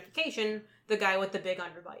in Unification, the guy with the big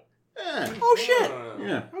underbite. Yeah. Oh, shit.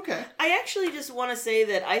 Yeah. Okay. I actually just want to say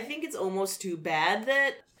that I think it's almost too bad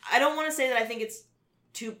that... I don't want to say that I think it's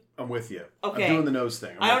too... I'm with you. Okay. I'm doing the nose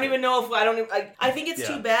thing. I don't even know if... I think it's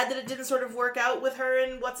Yeah. too bad that it didn't sort of work out with her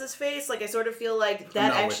and what's-his-face. Like, I sort of feel like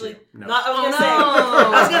that not with actually... you. No. Not, I was Oh, gonna say...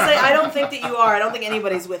 no. I was gonna say, I don't think that you are. I don't think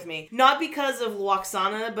anybody's with me. Not because of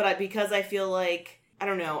Luoxana, but because I feel like... I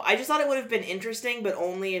don't know. I just thought it would have been interesting, but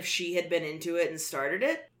only if she had been into it and started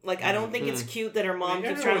it. Like, I don't think it's cute that her mom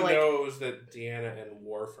keeps trying to, like... knows that Deanna and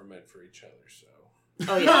Worf are meant for each other, so...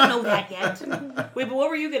 Oh, You yeah. don't know that yet. Wait, but what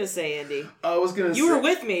were you gonna say, Andy? I was gonna. You say, were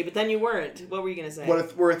with me, but then you weren't. What were you gonna say?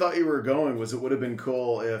 Where I thought you were going was it would have been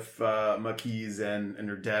cool if Marquise and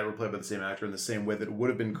her dad were played by the same actor in the same way. That it would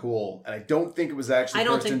have been cool, and I don't think it was actually I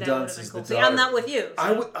don't Kirsten think that would Dunst have been as cool. the See, daughter. I'm not with you. So.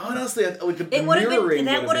 I would honestly like the It would have mirroring been...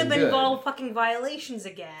 That would have been good. involved fucking violations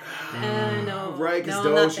again. No. Right, because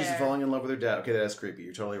no, not she's there. falling in love with her dad. Okay, that's creepy.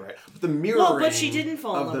 You're totally right. But the mirroring. Well, but she didn't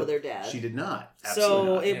fall in of love with her dad. She did not. Absolutely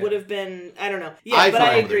So not. it would have been, I don't know. Yeah, I but fell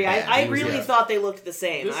I in with her agree. dad. I He was- really yeah. thought they looked the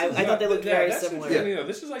same. I thought they looked very that's similar. interesting, though.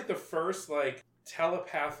 This is like the first like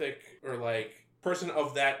telepathic or like person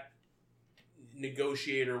of that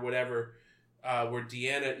negotiator, whatever, where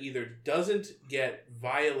Deanna either doesn't get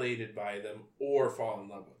violated by them or fall in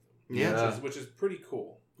love with them. Yeah. Which is pretty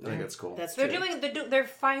cool. I think that's cool. That's They're true. they're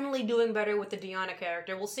finally doing better with the Deanna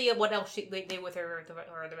character. We'll see what else they do with her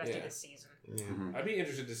or the rest of this season. Mhm. I'd be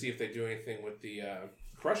interested to see if they do anything with the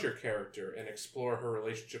Crusher character and explore her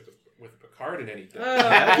relationship with Picard in any depth.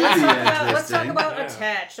 Let's talk interesting. about Yeah.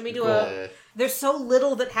 Attached. Let me do Cool. There's so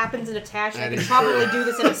little that happens in Attached, I That can is probably true. do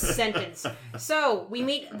this in a sentence. So, we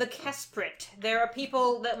meet the Kesprit. There are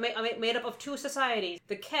people that are made up of 2 societies.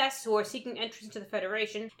 The Kes, who are seeking entrance into the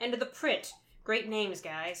Federation, and the Prit, Great names,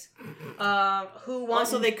 guys. Who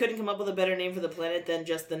wants... Also, they couldn't come up with a better name for the planet than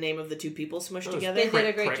just the name of the two people smushed together. They did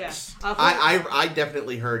a great Pricks. job. I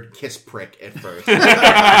definitely heard Kiss Prick at first.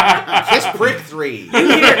 Kiss Prick 3. You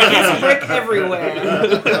hear Kiss Prick everywhere.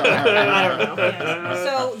 I don't know. Yeah.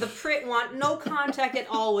 So the Prit want no contact at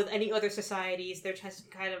all with any other societies. They're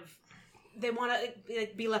just kind of... They want to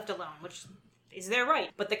be left alone, which... is their right.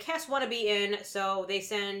 But the Kess want to be in, so they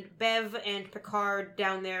send Bev and Picard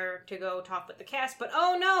down there to go talk with the Kess. But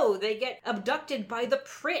oh no, they get abducted by the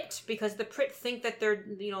Prit, because the Prit think that they're,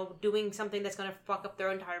 doing something that's going to fuck up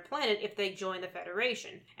their entire planet if they join the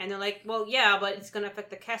Federation. And they're like, well, yeah, but it's going to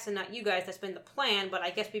affect the Kess and not you guys. That's been the plan, but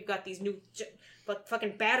I guess we've got these new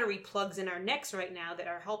fucking battery plugs in our necks right now that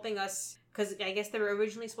are helping us... Because I guess they were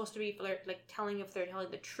originally supposed to be telling if they're telling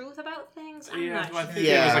the truth about things. I'm not sure. I think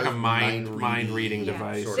it was like a mind reading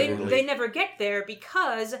device. Sort They, of. they never get there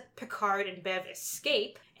because Picard and Bev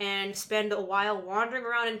escape and spend a while wandering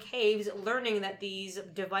around in caves, learning that these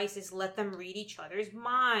devices let them read each other's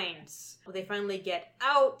minds. When they finally get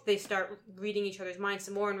out, they start reading each other's minds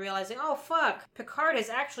some more and realizing, oh fuck, Picard has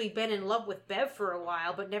actually been in love with Bev for a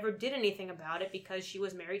while, but never did anything about it because she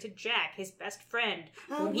was married to Jack, his best friend,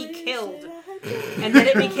 whom he killed. And then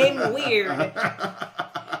it became weird.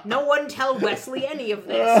 No one tell Wesley any of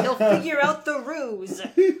this. He'll figure out the ruse.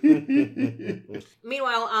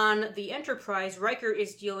 Meanwhile, on the Enterprise, Riker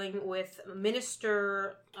is dealing with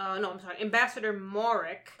Ambassador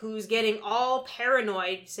Morik, who's getting all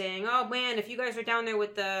paranoid, saying, "Oh man, if you guys are down there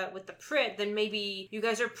with the Prit, then maybe you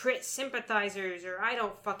guys are Prit sympathizers, or I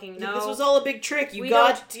don't fucking know. This was all a big trick. You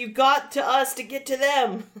got to us to get to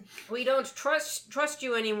them. We don't trust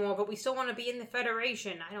you anymore, but we still want to be in the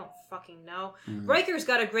Federation. I don't fucking know." Riker's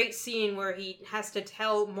got a great scene where he has to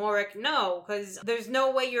tell Morik no, because there's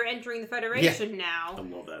no way you're entering the Federation now. I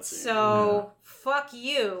love that scene. So, fuck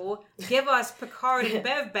you. Give us Picard and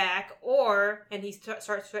Bev back, and he starts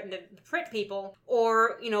threatening the Prit people,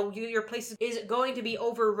 or, your place is going to be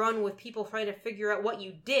overrun with people trying to figure out what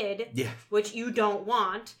you did, which you don't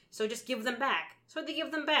want, so just give them back. So they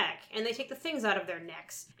give them back, and they take the things out of their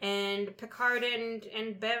necks. And Picard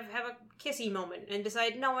and Bev have a kissy moment and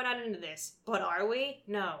decide, no, we're not into this. But are we?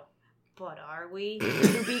 No. But are we?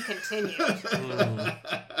 To be continued.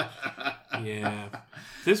 Yeah.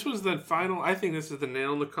 This was the final... I think this is the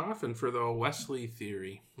nail in the coffin for the Wesley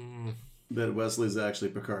theory. That Wesley's actually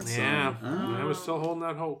Picard's son. Yeah. Oh. I was still holding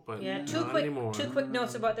that hope, but two quick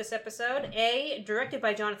notes about this episode. A, directed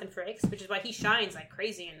by Jonathan Frakes, which is why he shines like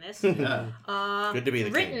crazy in this. Good to be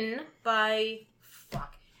the king. Written by...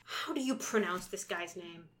 Fuck. How do you pronounce this guy's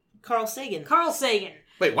name? Carl Sagan. Carl Sagan.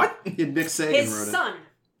 Wait, what? Nick Sagan His wrote son.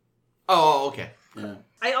 Oh, okay. Yeah.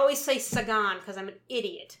 I always say Sagan because I'm an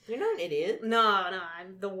idiot. You're not an idiot. No,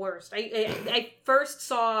 I'm the worst. I first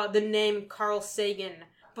saw the name Carl Sagan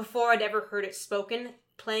before I'd ever heard it spoken,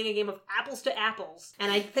 playing a game of Apples to Apples.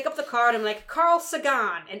 And I pick up the card and I'm like, Carl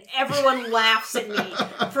Sagan. And everyone laughs at me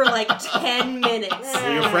for like 10 minutes.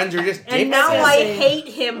 So your friends are just And dicks. now I hate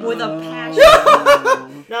him with a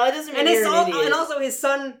passion. No, it doesn't mean And, you're an idiot. and also his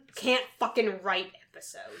son can't fucking write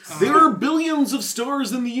episodes. There are billions of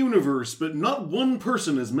stars in the universe, but not one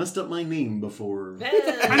person has messed up my name before.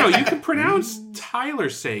 I know, you can pronounce Tyler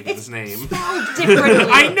Sagan's name. Spelled differently.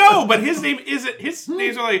 I know, but his name isn't. His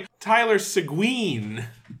names are like Tyler Seguin.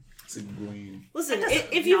 Seguin. Listen, That if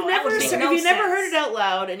doesn't- you've no, that never would make if no you've never sense. heard it out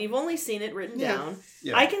loud and you've only seen it written down,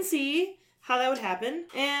 Yeah. I can see how that would happen.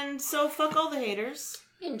 And so fuck all the haters.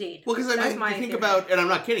 Indeed. Well, because That's I my think theory. about, and I'm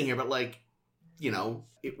not kidding here, but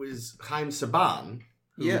it was Chaim Saban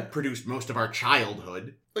who Yeah. produced most of our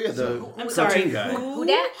childhood. Oh yeah, the I'm cartoon sorry. guy. Who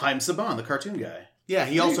dat? Chaim Saban, the cartoon guy. Yeah,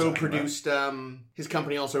 he What are you also talking produced, his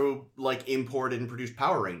company also, imported and produced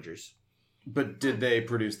Power Rangers. But did they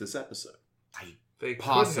produce this episode? They could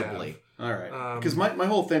Possibly. All right. Because my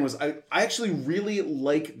whole thing was, I actually really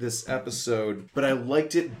like this episode, but I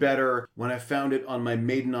liked it better when I found it on my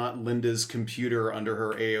maiden aunt Linda's computer under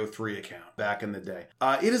her AO3 account back in the day.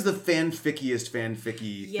 It is the fanfickiest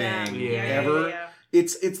fanficky thing ever. Yeah.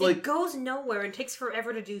 It's like... It goes nowhere and takes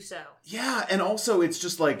forever to do so. Yeah, and also it's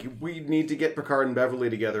just like, we need to get Picard and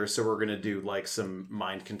Beverly together, so we're going to do like some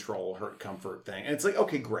mind control, hurt comfort thing. And it's like,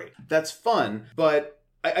 okay, great. That's fun, but...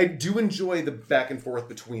 I do enjoy the back and forth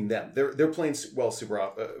between them. They're playing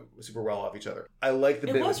super well off each other. I like the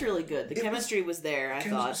bit. It was really good. The chemistry was there, I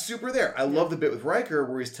thought. Super there. I love the bit with Riker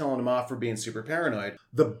where he's telling him off for being super paranoid.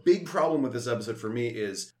 The big problem with this episode for me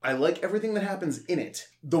is I like everything that happens in it.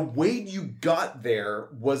 The way you got there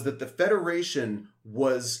was that the Federation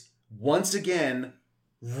was once again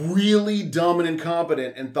really dumb and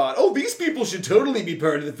incompetent and thought, oh, these people should totally be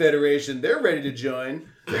part of the Federation. They're ready to join.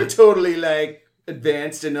 They're totally like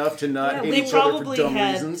advanced enough to not hate they each other for probably dumb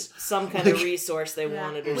had reasons. some kind of resource they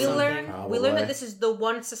wanted or we something. we learn that this is the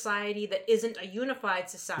one society that isn't a unified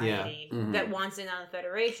society Mm-hmm. that wants in on the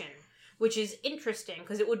Federation, which is interesting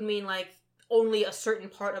because it would mean like only a certain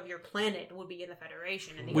part of your planet would be in the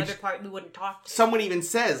Federation, and the other part we wouldn't talk to. Someone even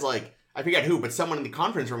says, like, I forget who, but someone in the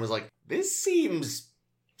conference room was like, "This seems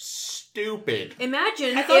stupid."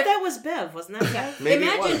 Imagine I thought if, that was Bev, wasn't that Bev? Maybe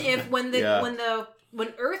it imagine was. if when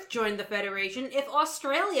Earth joined the Federation, if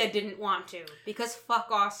Australia didn't want to, because fuck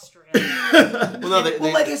Australia. Well, no,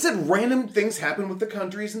 Well, like I said, random things happen with the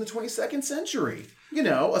countries in the 22nd century. You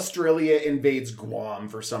know, Australia invades Guam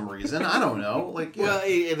for some reason. I don't know. Like, yeah.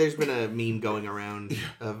 Well, there's been a meme going around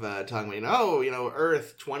of talking about,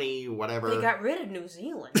 Earth 20 whatever. They got rid of New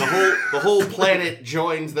Zealand. The whole planet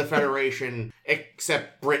joins the Federation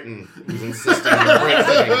except Britain, who's insisting on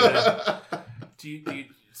Brexit.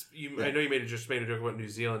 I know you just made a joke about New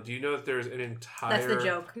Zealand. Do you know that there's an entire That's the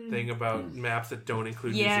joke. thing about maps that don't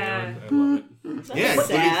include Yeah. New Zealand? I love it. Yeah,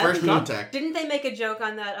 including First Contact. Didn't they make a joke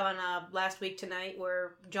on that on Last Week Tonight,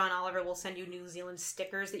 where John Oliver will send you New Zealand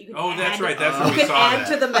stickers that you can Oh, add? that's right. That's where You we can saw add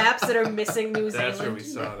that. to the maps that are missing New Zealand. That's where we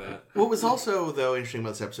saw that. What was also, though, interesting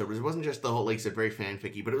about this episode was it wasn't just the whole, like I said, very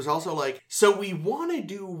fanficky, but it was also like, so we want to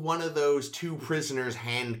do one of those two prisoners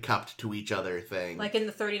handcuffed to each other thing. Like in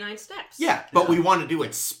the 39 Steps. Yeah, but we want to do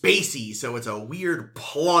it spacey, so it's a weird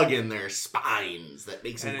plug in their spines that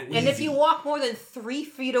makes it And if you walk more than 3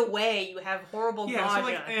 feet away, you have horrible Yeah, so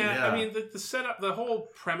nausea. I mean, the setup, the whole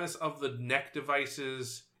premise of the neck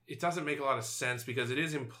devices, it doesn't make a lot of sense because it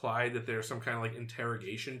is implied that they're some kind of like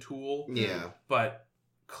interrogation tool. Yeah. But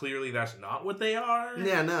clearly that's not what they are.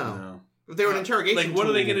 Yeah, no. If they were an interrogation Like, what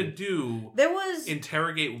are they tool- going to do? There was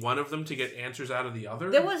Interrogate one of them to get answers out of the other?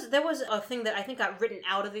 there was a thing that I think got written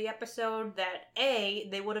out of the episode that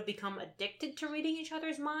they would have become addicted to reading each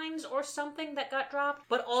other's minds or something that got dropped,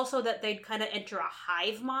 but also that they'd kind of enter a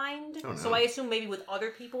hive mind. Oh, no. So I assume maybe with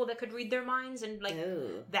other people that could read their minds and like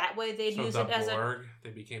Ew. that way they'd So use the it as Borg,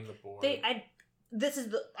 they became the Borg.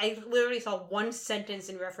 I literally saw one sentence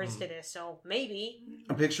in reference to this, so maybe.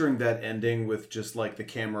 I'm picturing that ending with just like the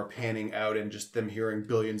camera panning out and just them hearing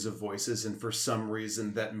billions of voices, and for some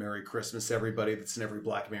reason that Merry Christmas Everybody that's in every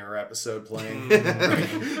Black Mirror episode playing.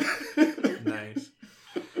 Nice.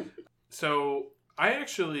 So,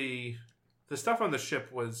 the stuff on the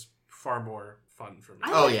ship was far more fun for me.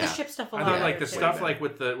 I Oh, like yeah. the ship stuff a I lot. thought like the better, stuff too. like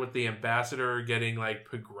with the ambassador getting like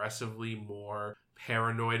progressively more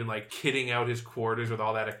paranoid and like kitting out his quarters with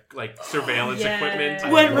all that like surveillance Yeah.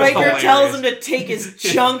 equipment. When was Riker hilarious. tells him to take his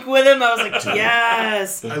junk with him, I was like,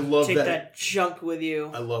 yes! I love Take that. that junk with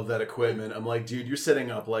you. I love that equipment. I'm like, dude, you're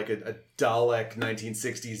setting up like a Dalek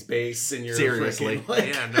 1960s base in your Seriously. freaking,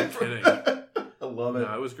 like, Yeah, no kidding. I love it.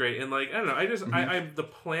 No, it was great. And like, I don't know, I the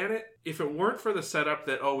planet, if it weren't for the setup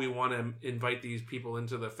that, we want to invite these people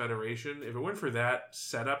into the Federation, if it weren't for that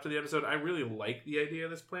setup to the episode, I really like the idea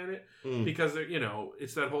of this planet because,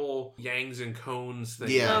 it's that whole Yangs and Cones thing.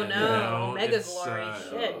 Yeah. Oh no, mega it's, glory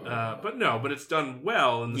shit. But it's done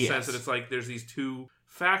well in the Yes. sense that it's like there's these two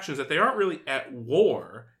factions that they aren't really at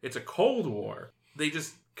war. It's a Cold War. They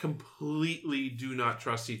just completely do not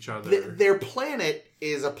trust each other. Their planet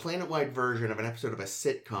is a planet-wide version of an episode of a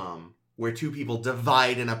sitcom where two people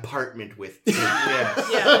divide an apartment with Yes.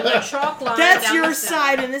 Yeah, a chalk line. That's down your the center.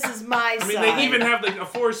 side and this is my I mean, side. they even have like a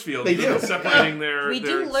force field They do. separating their We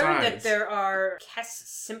their do learn that sides. there are Kess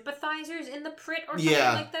sympathizers in the Prit or something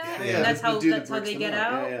Yeah. like that. Yeah. And that's the how dude that they breaks get them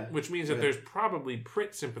out. up. Yeah, yeah. Which means that there's probably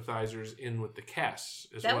Prit sympathizers in with the Kess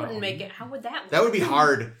as That well. wouldn't make it. How would that work? That would be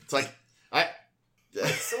hard. It's like,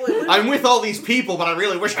 So it would- I'm with all these people, but I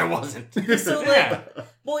really wish I wasn't. So Yeah.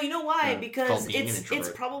 well, you know why? Yeah, Because called being an it's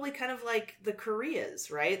introvert. probably kind of like the Koreas,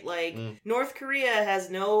 right? Like Mm. North Korea has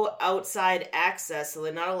no outside access, so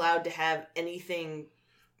they're not allowed to have anything.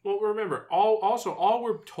 Well, remember, all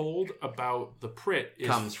we're told about the Prit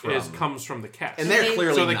Comes from the Kess. And they're They-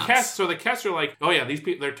 clearly so the nuts. Kess are like, oh yeah, these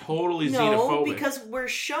people, they're totally No, xenophobic. because we're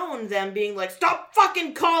shown them being like, "Stop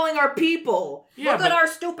fucking calling our people." yeah, Look at our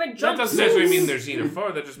stupid that jump doesn't necessarily mean they're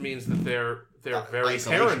xenophobic. That just means that they're very Isolationist,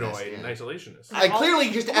 paranoid and yeah. isolationist. I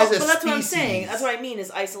clearly just Well, as a but that's species. what I'm saying. That's what I mean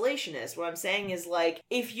is isolationist. What I'm saying is like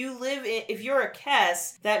if you're a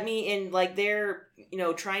Kess, that mean like they're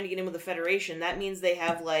trying to get in with the Federation. That means they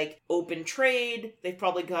have like open trade. They've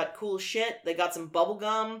probably got cool shit. They got some bubble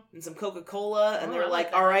gum and some Coca-Cola, and Oh, they're I like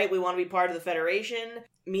like, that. all right, we want to be part of the Federation.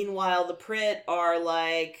 Meanwhile, the Prit are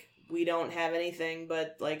like, we don't have anything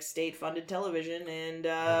but like state-funded television,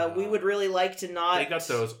 and we would really like to not. They got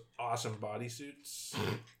those awesome bodysuits.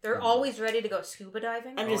 They're always ready to go scuba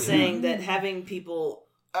diving. I'm just Oh, yeah. saying that having people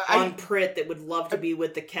on Prit that would love to be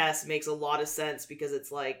with the Kess makes a lot of sense because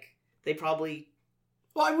it's like they probably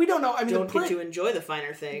we don't know. I mean, don't get to enjoy the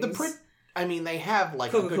finer things. The Prit, I mean, they have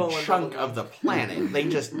like Coca-Cola a good chunk of the planet. They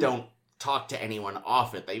just don't talk to anyone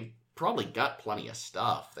off it. They probably got plenty of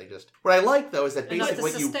stuff. What I like though is that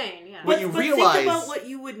basically what you realize. Think about what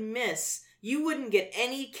you would miss. You wouldn't get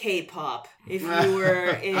any K-pop if you were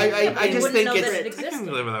in... I just think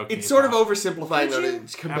it's sort of oversimplifying though,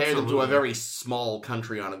 compared them to a very small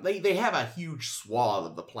country on it. They have a huge swath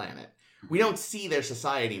of the planet. We don't see their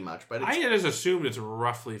society much, but I just assumed it's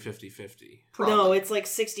roughly 50-50. No, it's like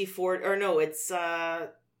 60-40, or no, it's...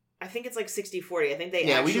 I think it's like 60-40. I think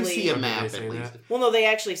they actually... we do see a map at least. Well, no, they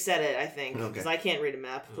actually said it, I think. Because I can't read a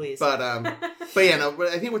map, please. But yeah, no,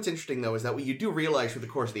 I think what's interesting, though, is that what you do realize through the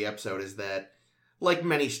course of the episode is that, like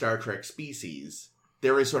many Star Trek species,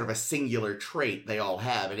 there is sort of a singular trait they all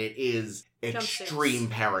have, and it is extreme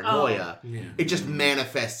paranoia. Oh. Yeah. It just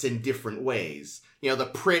manifests in different ways. You know, the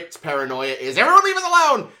Prit's paranoia is, everyone leave us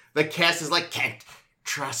alone! The Kess is like, can't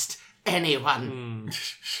trust anyone.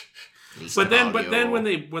 But then when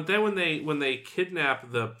they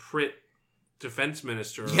kidnap the Prit defense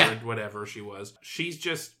minister or whatever she was, she's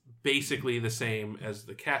just basically the same as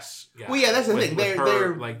the Kess guy. Well, yeah, that's the thing.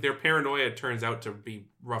 They're like their paranoia turns out to be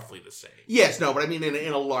roughly the same. Yes, no, but I mean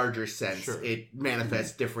in a larger sense, it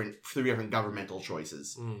manifests through different governmental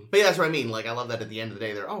choices. But yeah, that's what I mean. Like I love that at the end of the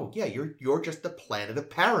day, you're just the planet of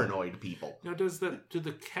paranoid people. Now, do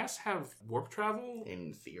the Kess have warp travel?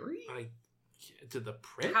 In theory, to the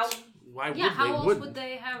Prit? How else would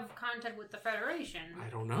they have contact with the Federation? I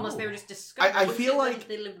don't know. Unless they were just discovered. I feel like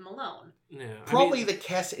they lived them alone. Yeah, probably the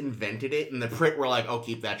Kess invented it, and the Prit were like, "Oh,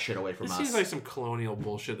 keep that shit away from us." It seems like some colonial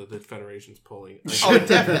bullshit that the Federation's pulling.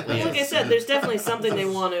 Definitely. Like I said, there's definitely something they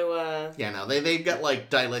want to. Yeah, no, they've got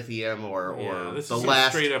like dilithium or this the is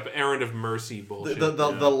last straight up errand of mercy bullshit.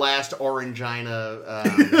 The last Orangina.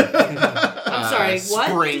 I'm sorry, what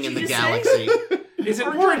spring in the galaxy. Is it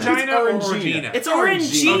Orangina or Orangina? It's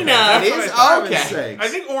Orangina. Okay. It is? Okay. I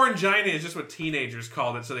think Orangina is just what teenagers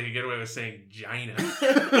called it so they could get away with saying Gina.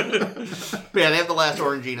 But yeah, they have the last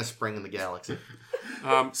Orangina spring in the galaxy.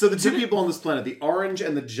 So the two people on this planet, the Orange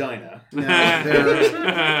and the Gina.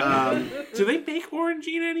 Now, do they make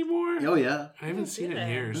Orangina anymore? Oh, yeah. I haven't seen it in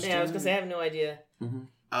years. Yeah, I was going to say, I have no idea. Mm-hmm.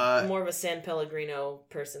 I'm more of a San Pellegrino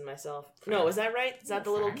person myself. No, is that right? Is that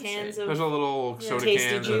the little cans of... There's a little soda tasty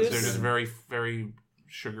can. juice? They're just very, very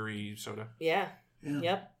sugary soda. Yeah.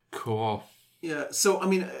 Yep. Cool. Yeah, so, I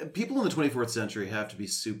mean, people in the 24th century have to be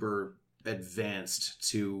super advanced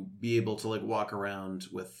to be able to, like, walk around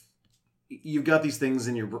with... You've got these things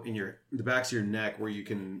in the backs of your neck where you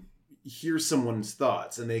can hear someone's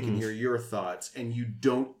thoughts and they can hear your thoughts, and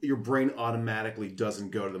your brain automatically doesn't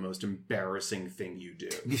go to the most embarrassing thing you do.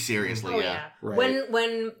 Seriously, yeah. Right.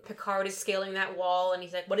 When Picard is scaling that wall and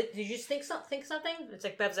he's like, "What did you just think something?" It's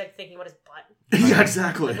like Bev's like thinking, "What is butt?" Yeah,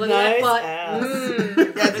 exactly. Like, look at that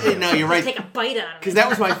butt. No, you're right. Take a bite out of it. Because that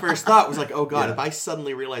was my first thought. Was like, oh god, if I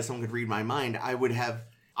suddenly realized someone could read my mind, I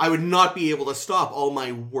would not be able to stop all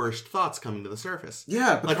my worst thoughts coming to the surface.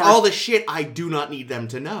 Yeah, like all the shit I do not need them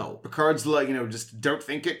to know. Picard's like, just don't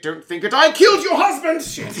think it. I killed your husband.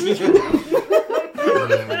 Shit.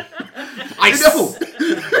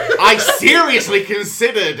 I seriously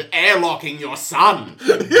considered airlocking your son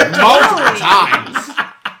multiple times.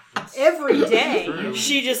 Every day.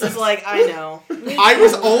 She just is like, I know. I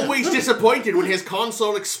was always disappointed when his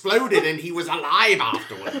console exploded and he was alive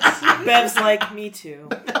afterwards. Bev's like, me too.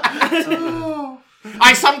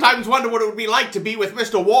 I sometimes wonder what it would be like to be with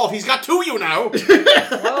Mr. Worf. He's got two, you know.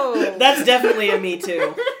 Whoa. That's definitely a me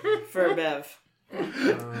too for Bev.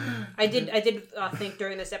 I did think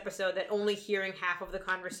during this episode that only hearing half of the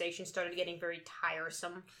conversation started getting very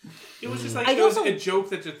tiresome. It was just like it was a joke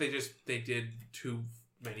that they did too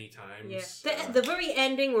many times. Yeah. The very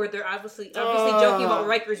ending where they're obviously joking about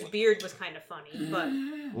Riker's beard was kind of funny, but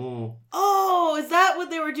oh, is that what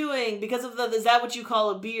they were doing? Because of is that what you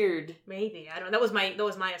call a beard? Maybe, I don't know. That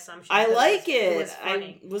was my assumption. I like it. It was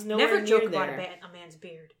funny. I was nowhere never joke near about there. a man's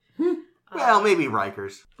beard. Well, maybe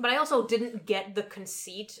Riker's. But I also didn't get the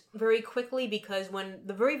conceit very quickly because when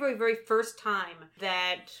the very, very, very first time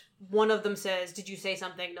that one of them says, "Did you say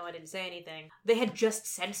something?" "No, I didn't say anything." They had just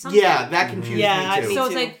said something. Yeah, that confused me too. So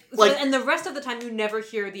it's like, and the rest of the time you never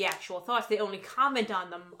hear the actual thoughts. They only comment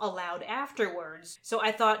on them aloud afterwards. So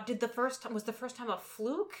I thought, was the first time a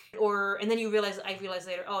fluke? And then I realized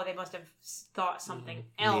later, oh, they must have thought something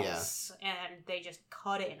else, and they just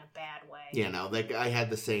cut it in a bad way. Yeah, no, I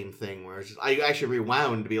had the same thing where I actually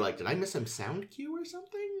rewound to be like, did I miss some sound cue or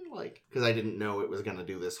something? Like, because I didn't know it was going to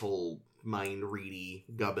do this whole mind-ready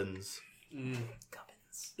gubbins.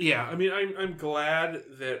 sense. Yeah, I mean, I'm glad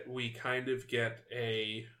that we kind of get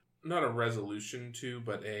not a resolution to,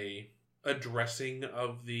 but a addressing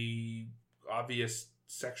of the obvious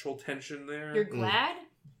sexual tension there. You're glad?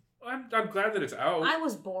 I'm glad that it's out. I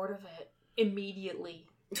was bored of it immediately.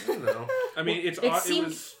 I don't know. I mean, it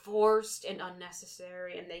seemed forced and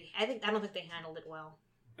unnecessary, and I don't think they handled it well.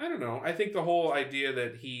 I don't know. I think the whole idea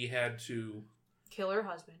that he had to kill her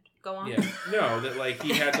husband. Go on. Yeah. No, that like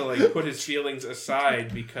he had to like put his feelings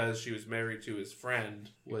aside because she was married to his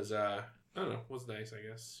friend was I don't know, was nice, I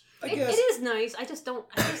guess. It is nice. I just don't.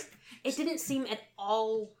 It didn't seem at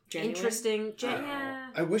all genuine? Interesting.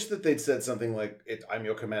 Yeah. I wish that they'd said something like, "I'm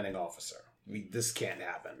your commanding officer. This can't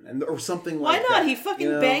happen," or something like that. Why not? He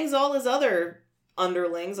fucking bangs all his other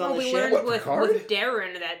underlings on the ship. We learned with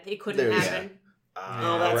Darren that it couldn't happen.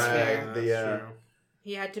 Oh, that's fair. True.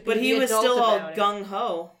 He had to be. But he was still all it. gung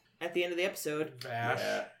ho at the end of the episode. Vash.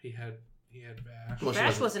 Yeah. He had Vash. Well,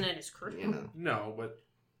 Vash wasn't in his crew. You know. No, but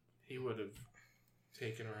he would have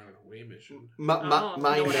taken her on an away mission. My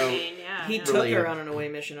note. He took her on an away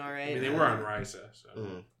mission, all right. I mean, they were on Risa.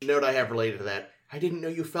 So. Note I have related to that. I didn't know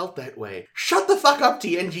you felt that way. Shut the fuck up,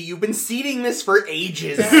 TNG. You've been seeding this for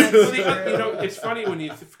ages. It's funny when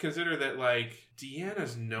you consider that, like,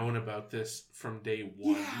 Deanna's known about this from day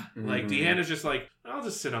one. Yeah. Like, Deanna's just like, I'll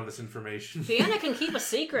just sit on this information. Deanna can keep a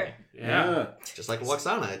secret. Yeah. Just like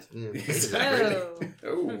Loxana.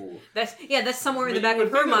 That's somewhere in the back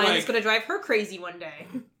of her mind that's going to drive her crazy one day.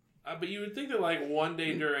 But you would think that, like, one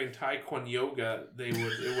day during Taekwondo yoga,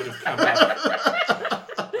 it would have come up.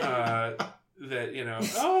 That,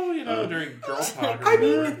 during girl talk. I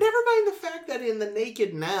mean, never mind the fact that in the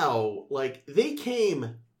Naked Now, like, they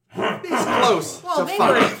came this close to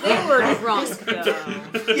fun. They were drunk, though.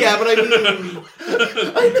 Yeah, but I mean...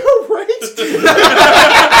 I know, right?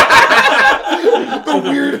 The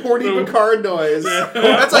weird, horny Picard noise.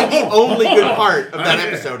 That's like the only good part of that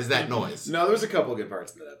episode is that noise. No, there's a couple of good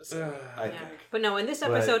parts in that episode, I think. But no, in this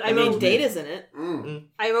episode, I mean, Data's in it.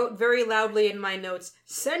 I wrote very loudly in my notes,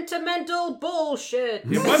 sentimental bullshit.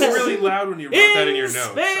 It wasn't really loud when you wrote that in your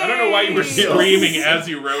notes. I don't know why you were screaming as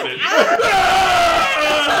you wrote it.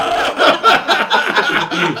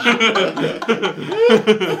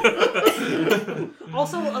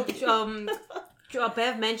 Also,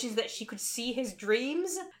 Bev mentions that she could see his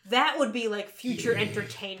dreams. That would be like future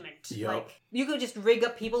entertainment. Yep. Like you could just rig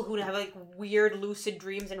up people who have like weird lucid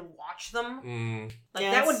dreams and watch them.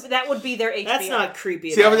 Like that would be their HBO. That's not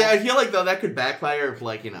creepy. See, I feel like though that could backfire if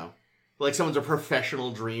like like someone's a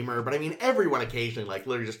professional dreamer. But I mean, everyone occasionally like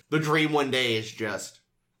literally just the dream one day is just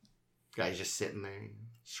guy's just sitting there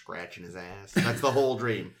scratching his ass. That's the whole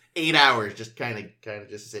dream. 8 hours, just kind of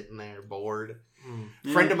just sitting there bored.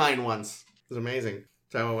 Friend of mine once. It was amazing.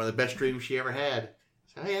 Talking about one of the best dreams she ever had.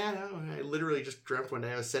 So, I literally just dreamt one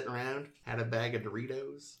day I was sitting around, had a bag of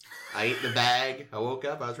Doritos. I ate the bag. I woke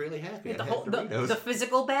up. I was really happy. The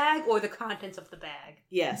physical bag or the contents of the bag?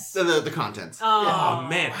 Yes. The contents. Oh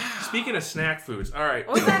man! Speaking of snack foods, all right.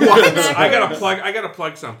 I gotta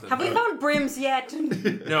plug something. Have we found brims yet?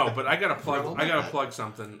 No, but I gotta plug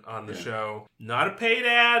something on the show. Not a paid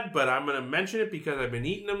ad, but I'm gonna mention it because I've been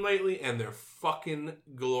eating them lately, and they're fucking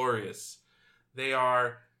glorious. They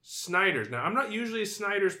are Snyder's. Now, I'm not usually a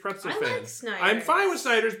Snyder's pretzel fan. I like Snyder's. I'm fine with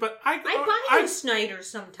Snyder's, but I buy Snyder's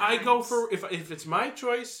sometimes. I go for if it's my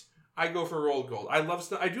choice, I go for rolled gold. I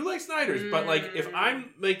do like Snyder's, but like if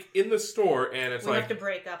I'm like in the store and it's we like have to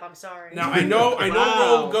break up. I'm sorry. Now I know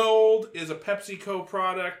rolled gold is a PepsiCo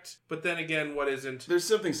product, but then again, what isn't? There's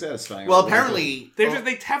something satisfying. Well, apparently they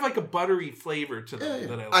have like a buttery flavor to them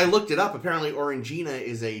that I like. I looked it up. Apparently, Orangina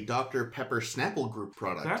is a Dr. Pepper Snapple Group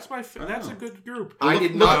product. That's that's a good group. I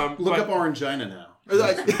did not look up Orangina now. I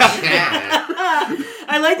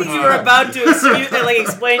like that you were about to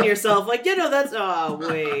explain yourself. Like, that's... Oh,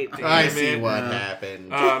 wait. I see what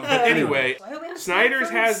happened. But anyway, Snyder's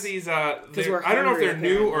has these... I don't know if they're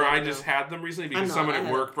new or I just had them recently because someone at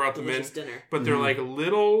work brought them in. Dinner. But they're like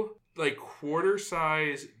little, like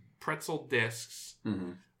quarter-size pretzel discs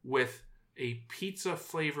with a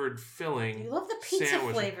pizza-flavored filling. You love the pizza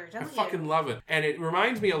flavor, don't you? I fucking love it. And it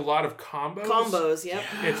reminds me a lot of combos. Combos, yep.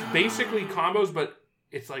 It's basically combos, but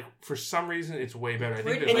it's like, for some reason, it's way better. I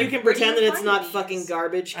think you can pretend that it's not fucking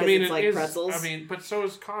garbage because it's like pretzels. But so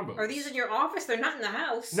is combos. Are these in your office? They're not in the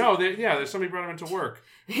house. No, there's somebody brought them into work.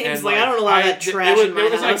 He's like, I don't allow that trash in my house.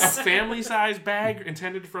 It was like a family-size bag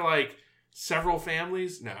intended for like several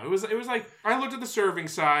families. No, it was like, I looked at the serving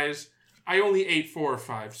size. I only ate 4 or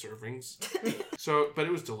 5 servings. But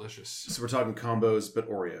it was delicious. So we're talking combos, but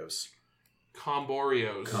Oreos.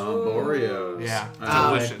 Comborios. Comborios. Yeah.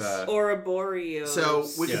 Delicious. Ouroboros. So,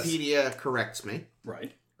 Wikipedia corrects me.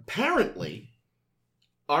 Right. Apparently,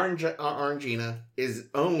 Orangina is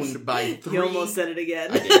owned by 3... You almost said it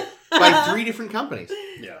again. I did. By 3 different companies.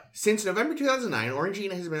 Yeah. Since November 2009,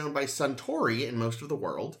 Orangina has been owned by Suntory in most of the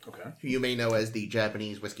world, who you may know as the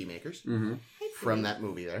Japanese whiskey makers from that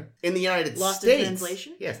movie there. In the United States... Lost in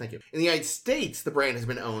translation? Yes, thank you. In the United States, the brand has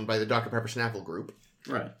been owned by the Dr. Pepper Snapple Group.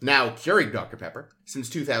 Right. Now Keurig Dr. Pepper, since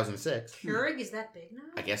 2006. Keurig is that big now?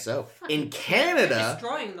 I guess so. Fucking In Canada,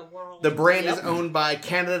 destroying the world. the brand is owned by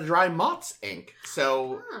Canada Dry Mott's Inc.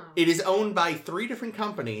 So it is owned by 3 different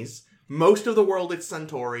companies. Most of the world, it's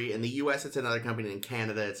Suntory. In the U.S., it's another company. In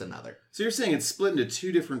Canada, it's another. So you're saying it's split into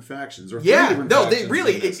 2 different factions, or 3 different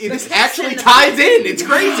factions? It actually ties in. It's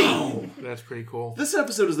crazy. Wow. That's pretty cool. This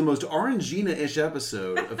episode is the most Orangina-ish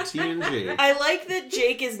episode of TNG. I like that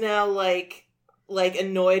Jake is now like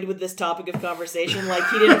annoyed with this topic of conversation, like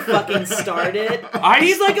he didn't fucking start it.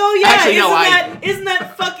 He's like, oh yeah, actually, isn't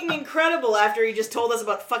that fucking incredible? After he just told us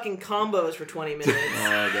about fucking combos for 20 minutes.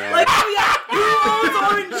 Oh, God. Like, oh yeah, who owns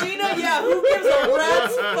Orangina? Yeah, who gives a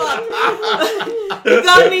rat's fuck? You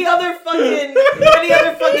got any other fucking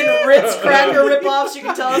Ritz cracker ripoffs you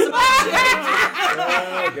can tell us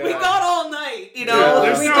about? We got all night, you know.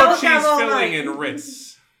 There's we no don't cheese have all filling night. in Ritz.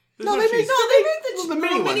 No, they make the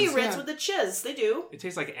mini Ritz ones, with the chiz. They do. It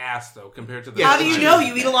tastes like ass, though, compared to the... How do you know?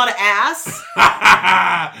 You eat a lot of ass?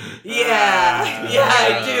 Yeah,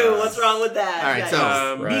 I do. What's wrong with that? All right,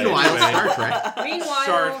 so Right. meanwhile, Anyway. Star Trek.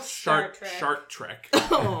 Meanwhile, Star Trek. Shark Trek.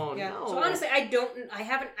 Oh, Yeah. no. So honestly,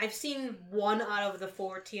 I've seen 1 out of the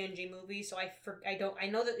 4 TNG movies, so I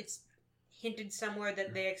know that it's hinted somewhere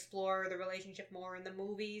that they explore the relationship more in the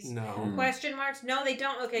movies. No. Question marks? No, they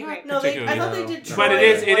don't. Okay, great. No, I thought No. they did Troy. But it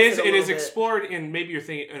is a little bit. explored in, maybe you're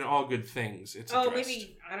thinking, in All Good Things. It's addressed.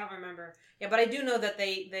 Maybe I don't remember. Yeah, but I do know that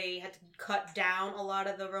they had to cut down a lot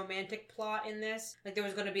of the romantic plot in this. Like there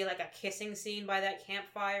was going to be like a kissing scene by that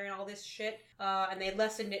campfire and all this shit, and they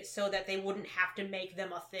lessened it so that they wouldn't have to make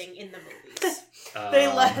them a thing in the movies.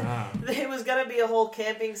 There was gonna be a whole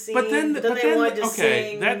camping scene, But then they wanted to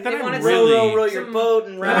sing. Then They I'm wanted really... row your boat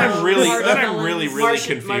and Then I'm really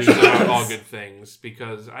Martian- confused Martian- about All Good Things,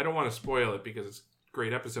 because I don't want to spoil it because it's a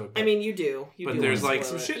great episode. I mean, you do. But there's like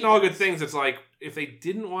some shit in All Good Things that's like, if they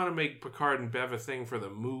didn't want to make Picard and Bev a thing for the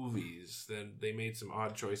movies, then they made some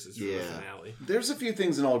odd choices for the finale. There's a few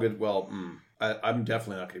things in All Good. Well, I'm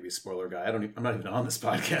definitely not going to be a spoiler guy. I'm not even on this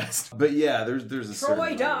podcast. But yeah, there's a certain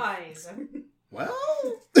Troy dies. Well,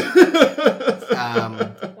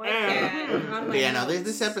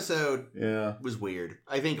 This episode yeah, was weird.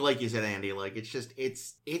 I think, like you said, Andy, like it's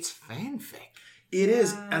fanfic. it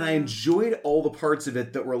is, and I enjoyed all the parts of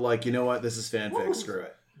it that were like, you know what, this is fanfic. Screw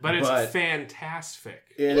it. But it's fantastic.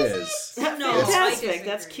 It is. No, fantastic.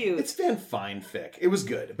 That's cute. It's fine-fic. It was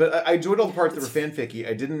good, but I enjoyed all the parts that were fanficky.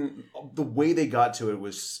 I didn't. The way they got to it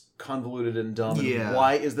was convoluted and dumb. Yeah. And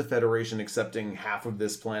why is the Federation accepting half of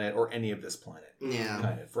this planet or any of this planet? Yeah.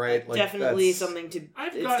 Kind of, right? Like, definitely something to.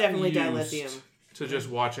 I've It's gotten definitely used dilithium. to just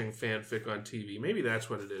watching fanfic on TV. Maybe that's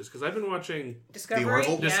what it is, because I've been watching Discovery. The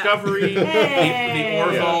Orville? Discovery, Hey! the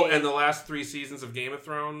Orville, and the last 3 seasons of Game of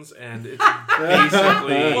Thrones, and it's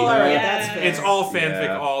basically Well, all right, that's fair. it's all fanfic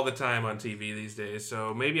Yeah. all the time on TV these days.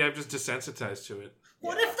 So maybe I've just desensitized to it.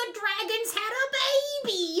 What if the dragons had a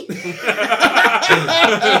baby?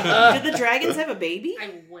 Did the dragons have a baby?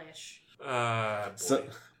 I wish. Boy. So,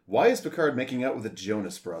 why is Picard making out with the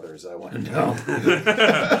Jonas Brothers? I want to know.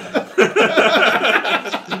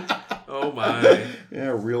 Oh my.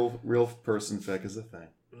 Yeah, real person fic is a thing.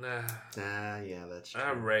 Nah. Yeah, that's true.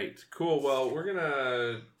 All right, cool. Well, we're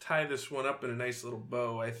gonna tie this one up in a nice little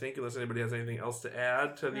bow, I think, unless anybody has anything else to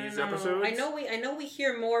add to these episodes. I know we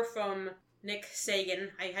hear more from Nick Sagan.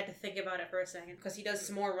 I had to think about it for a second because he does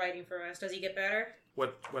some more writing for us. Does he get better?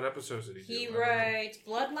 What episodes did he do? He writes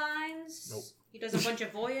Bloodlines. Nope. He does a bunch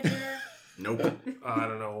of Voyager. Nope. I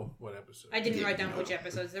don't know what episode. I didn't write down which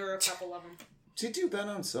episodes. There were a couple of them. Did he do that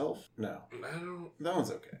on himself? No. I don't. That one's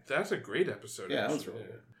okay. That's a great episode. Yeah, that one's actually. really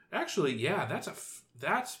good. Actually, yeah, that's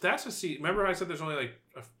a season. Remember I said there's only like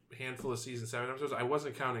a handful of season 7 episodes? I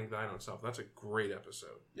wasn't counting Thine Own Self. That's a great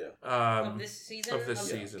episode. Yeah. Of this season? Of this of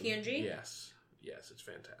season. TNG? Yes. Yes, it's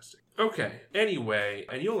fantastic. Okay. Anyway,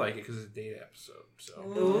 and you'll like it because it's a data episode. So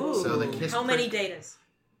Ooh. So the kiss How many prick, datas?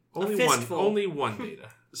 only one data.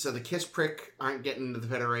 So the Kiss Prick aren't getting into the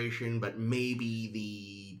Federation, but maybe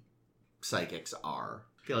the Psychics are.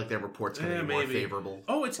 I feel like their report's going to be more maybe. favorable.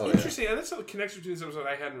 Oh, it's Oh, interesting. Yeah. That's a connection between these episodes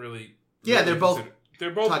I hadn't really. Yeah, they're both considered.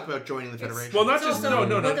 They're both talk about joining the Federation. Well, not It's just also-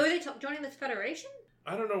 no. Were they joining the Federation?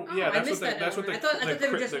 I don't know. Oh, Yeah, I that's missed what that. that's what element. I thought they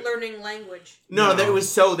were just learning language. No, No. that was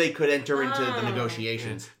so they could enter into the Oh.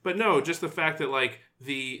 negotiations. But no, just the fact that like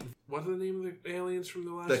What's the name of the aliens from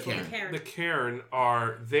the last The one? Cairn. The Cairn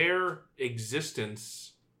are their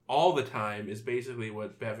existence all the time is basically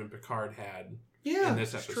what Bev and Picard had in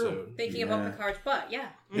this episode. Thinking about Picard's butt, yeah.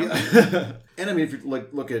 And I mean, if you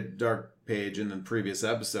look at Dark Page in the previous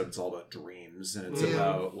episode, it's all about dreams and it's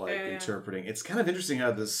about interpreting. It's kind of interesting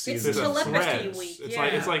how this season. It's telepathy week.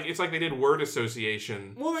 It's like they did word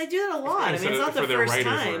association. Well, they do that a lot. I mean, it's not the first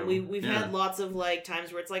time. Room. We've had lots of like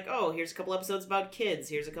times where it's like, oh, here's a couple episodes about kids.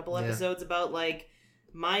 Here's a couple episodes about like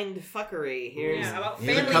mind fuckery. Here's about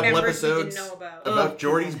Here's family a couple members we episodes didn't know about. about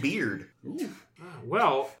Geordie's beard.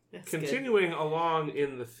 Well, That's continuing along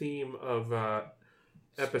in the theme of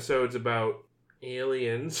episodes about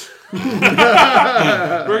aliens, we're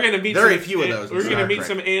going to meet very few of those. We're going to meet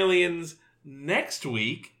some aliens next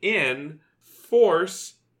week in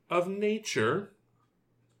Force of Nature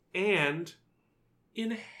and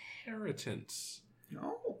Inheritance.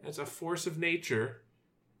 No. It's a Force of Nature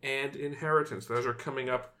and Inheritance. Those are coming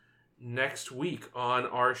up next week on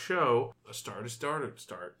our show, A Star to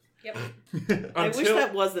Start. Yep. I wish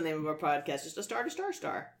that was the name of our podcast. Just a star to star.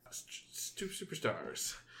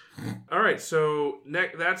 Superstars. All right, so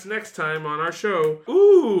that's next time on our show.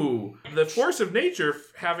 Ooh, The Force of Nature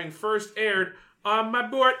having first aired on my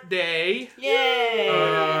birthday. Yay!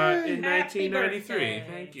 In Happy 1993. birthday.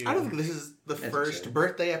 Thank you. I don't think this is the first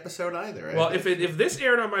birthday episode either. Well, if this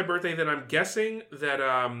aired on my birthday, then I'm guessing that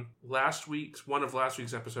one of last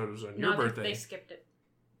week's episodes was on your birthday. They skipped it.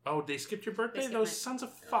 Oh, they skipped your birthday? skipped Those mine. sons of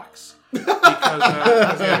fucks.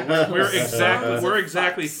 Because we're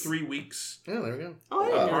exactly 3 weeks yeah, there we go. Oh, I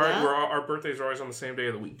didn't know apart. that. Our birthdays are always on the same day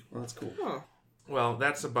of the week. Well, that's cool. Huh. Well,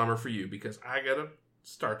 that's a bummer for you because I got a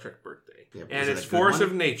Star Trek birthday. Yeah, but and is it it's a good Force one?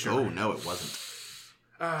 of Nature. Oh, no, it wasn't.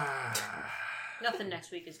 Nothing next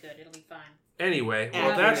week is good. It'll be fine. Anyway, well,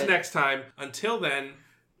 Accurate. that's next time. Until then,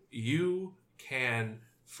 you can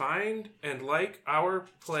find and like our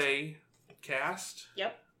play cast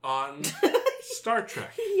Yep. on Star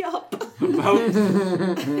Trek. Yup. You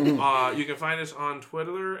can find us on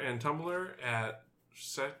Twitter and Tumblr at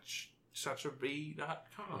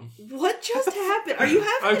suchabee.com. What just happened? Are you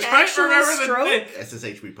having I'm an trying to actual remember the stroke? thing.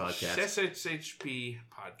 SSHB podcast. SSHB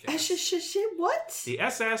podcast. What? The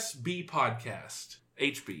SSB podcast.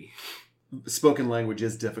 HB. Spoken language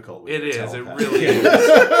is difficult. It is. It telepath. really is.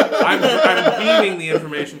 I'm beaming the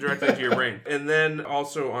information directly to your brain. And then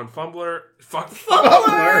also on Fumbler.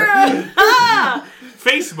 Fumbler! Ah!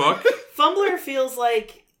 Facebook. Fumbler feels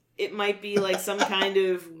like it might be like some kind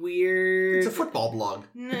of weird... It's a football blog.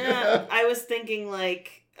 Nah, I was thinking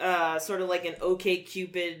like sort of like an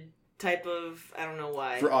OkCupid type of... I don't know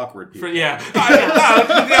why. For awkward people. You want to go on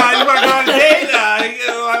a date?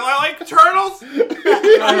 I like turtles.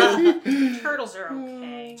 Turtles are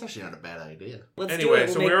okay. It's actually not a bad idea. Let's do Anyway, it.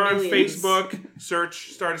 We'll so make we're on millions. Facebook.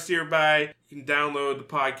 Search Start to Steer By. You can download the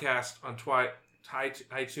podcast on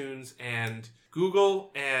iTunes and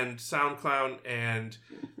Google and SoundCloud and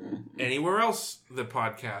anywhere else the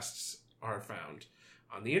podcasts are found.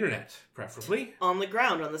 On the internet, preferably. On the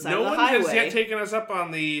ground, on the side No of the one highway. has yet taken us up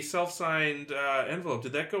on the self-signed envelope.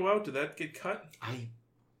 Did that go out? Did that get cut?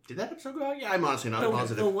 Did that episode go out? Yeah, I'm honestly not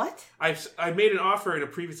positive. The what? I made an offer in a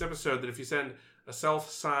previous episode that if you send a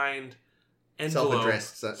self-signed envelope...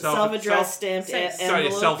 Self-addressed stamped Sorry,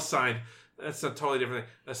 envelope. self-signed. That's a totally different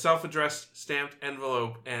thing. A self-addressed stamped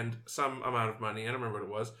envelope and some amount of money, I don't remember what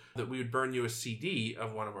it was, that we would burn you a CD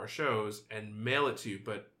of one of our shows and mail it to you.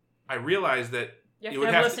 But I realized that You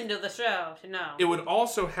have to listen to the show to know. it would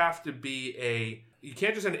also have to be you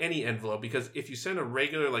can't just send any envelope, because if you send a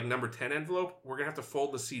regular, like, number 10 envelope, we're going to have to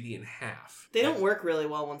fold the CD in half. They don't work really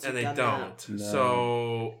well once you've And they done don't. that. No.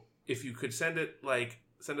 So if you could send us like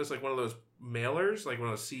one of those mailers, like one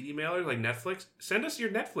of those CD mailers, like Netflix, send us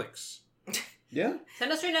your Netflix. Yeah.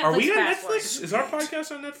 Send us your Netflix Are we on password. Netflix? Is our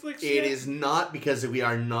podcast on Netflix It yet? is not, because we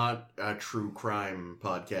are not a true crime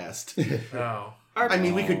podcast. Oh. I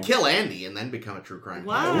mean, we could kill Andy and then become a true crime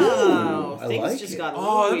Wow. Ooh, I Things like just it. got a Oh,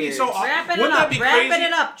 little that'd be weird. so awesome. Wrapping Wouldn't it that up. be Wrapping crazy?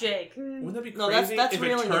 it up, Jake. Wouldn't that be No, crazy that's if it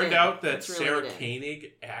reeling it turned in. out that That's reeling Sarah it in.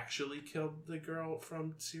 Koenig actually killed the girl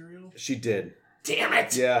from Serial? She did. Damn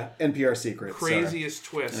it! Yeah. NPR secret. Craziest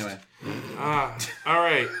twist. Anyway. All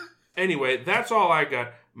right. Anyway, that's all I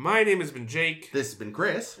got. My name has been Jake. This has been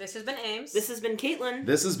Chris. This has been Ames. This has been Caitlin.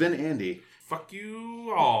 This has been Andy. Fuck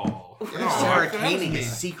you all. No, Sarah that was Koenig me.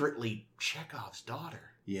 is secretly Chekhov's daughter.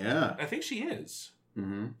 Yeah. I think she is.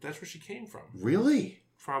 Mm-hmm. That's where she came from. Really?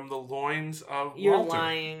 from the loins of You're Walter.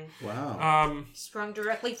 lying. Wow. Sprung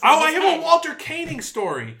directly from his I have head. a Walter Caning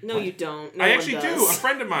story. No, you don't. No I one actually does. do. A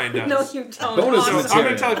friend of mine does. No, you don't. Bonus So Awesome. I'm material.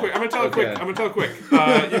 gonna tell it quick. I'm gonna tell it quick. Okay. I'm gonna tell it quick.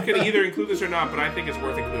 You can either include this or not, but I think it's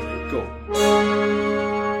worth including. Cool.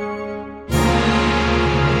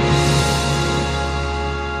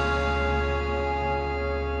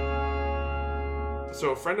 So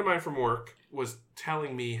a friend of mine from work was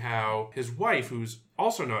telling me how his wife, who's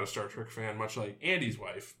also not a Star Trek fan, much like Andy's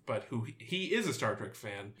wife, but who he is a Star Trek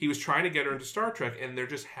fan, he was trying to get her into Star Trek, and there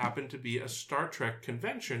just happened to be a Star Trek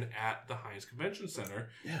convention at the Heinz Convention Center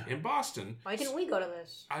in Boston. Why didn't we go to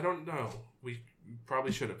this? I don't know. We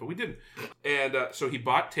probably should have, but we didn't. And so he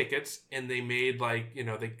bought tickets, and they made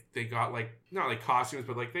they got not like costumes,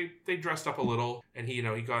 but like they dressed up a little, and he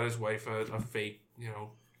got his wife a fake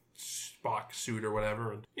Spock suit or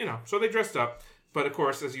whatever, and so they dressed up. But of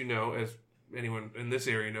course, as you know, as anyone in this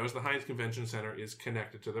area knows, the Heinz Convention Center is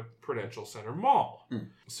connected to the Prudential Center Mall.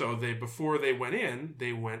 So before they went in,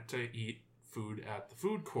 they went to eat food at the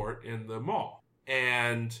food court in the mall,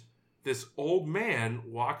 and this old man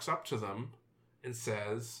walks up to them and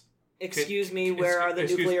says, Excuse me, where are the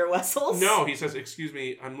nuclear vessels? No, he says, excuse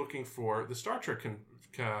me, I'm looking for the Star Trek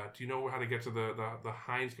do you know how to get to the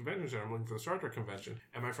Heinz Convention Center? I'm looking for the Star Trek convention.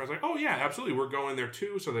 And my friend's like, oh yeah, absolutely, we're going there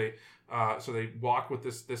too. So they walk with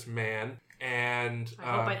this man, and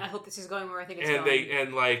I hope this is going where I think it's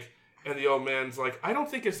going. And the old man's like, I don't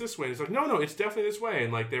think it's this way. And he's like, no, it's definitely this way.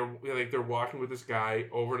 And they're walking with this guy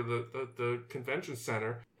over to the convention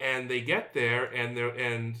center, and they get there,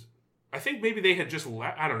 and I think maybe they had just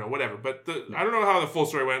left. I don't know, whatever. But I don't know how the full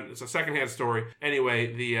story went. It's a secondhand story.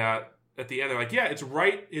 Anyway, at the end, they're like, yeah, it's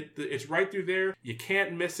right. It's right through there. You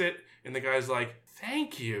can't miss it. And the guy's like,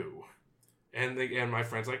 thank you. And my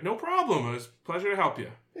friend's like, no problem. It was a pleasure to help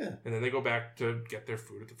you. Yeah. And then they go back to get their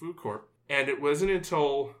food at the food court. And it wasn't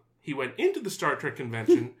until he went into the Star Trek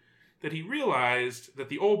convention that he realized that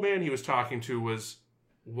the old man he was talking to was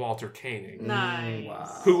Walter Koenig. Nice.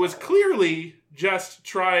 Wow. Who was clearly just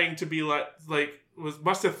trying to be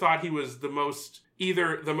must have thought he was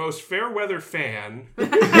either the most fair weather fan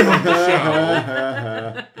of the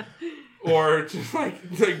show, or just like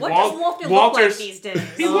what does Walter look like these days?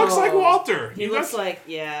 He looks like Walter. He looks like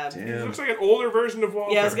he looks like an older version of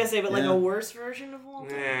Walter. Yeah, I was gonna say, but like a worse version of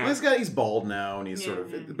Walter. Yeah. Well, he's bald now, and he's sort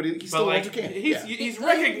of, but he's still Walter Koenig. He's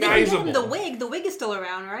recognizable. The wig is still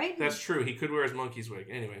around, right? That's true. He could wear his monkey's wig.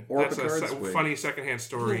 Anyway, Or that's Picard's a wig. funny secondhand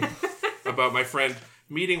story about my friend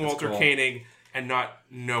meeting Walter Koenig and not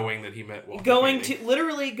knowing that he met Walter Koenig.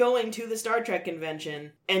 Literally going to the Star Trek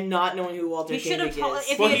convention and not knowing who Walter Koenig is.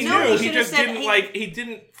 If Well, he he known, knew. he He just said didn't he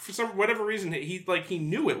didn't, for some whatever reason, he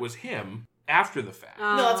knew it was him after the fact.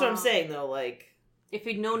 No, that's what I'm saying though. Like, if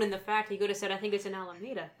he'd known in the fact, he could have said, "I think it's in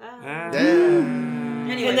Alameda."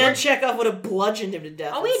 Anyway, and then Chekhov would have bludgeoned him to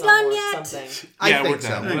death. Are we done yet? Something. I think we're so.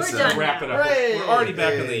 done. We're Let's done wrap now. it up. Hooray. We're already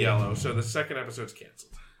back in the yellow, so the second episode's canceled.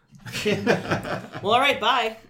 Well, all right, bye.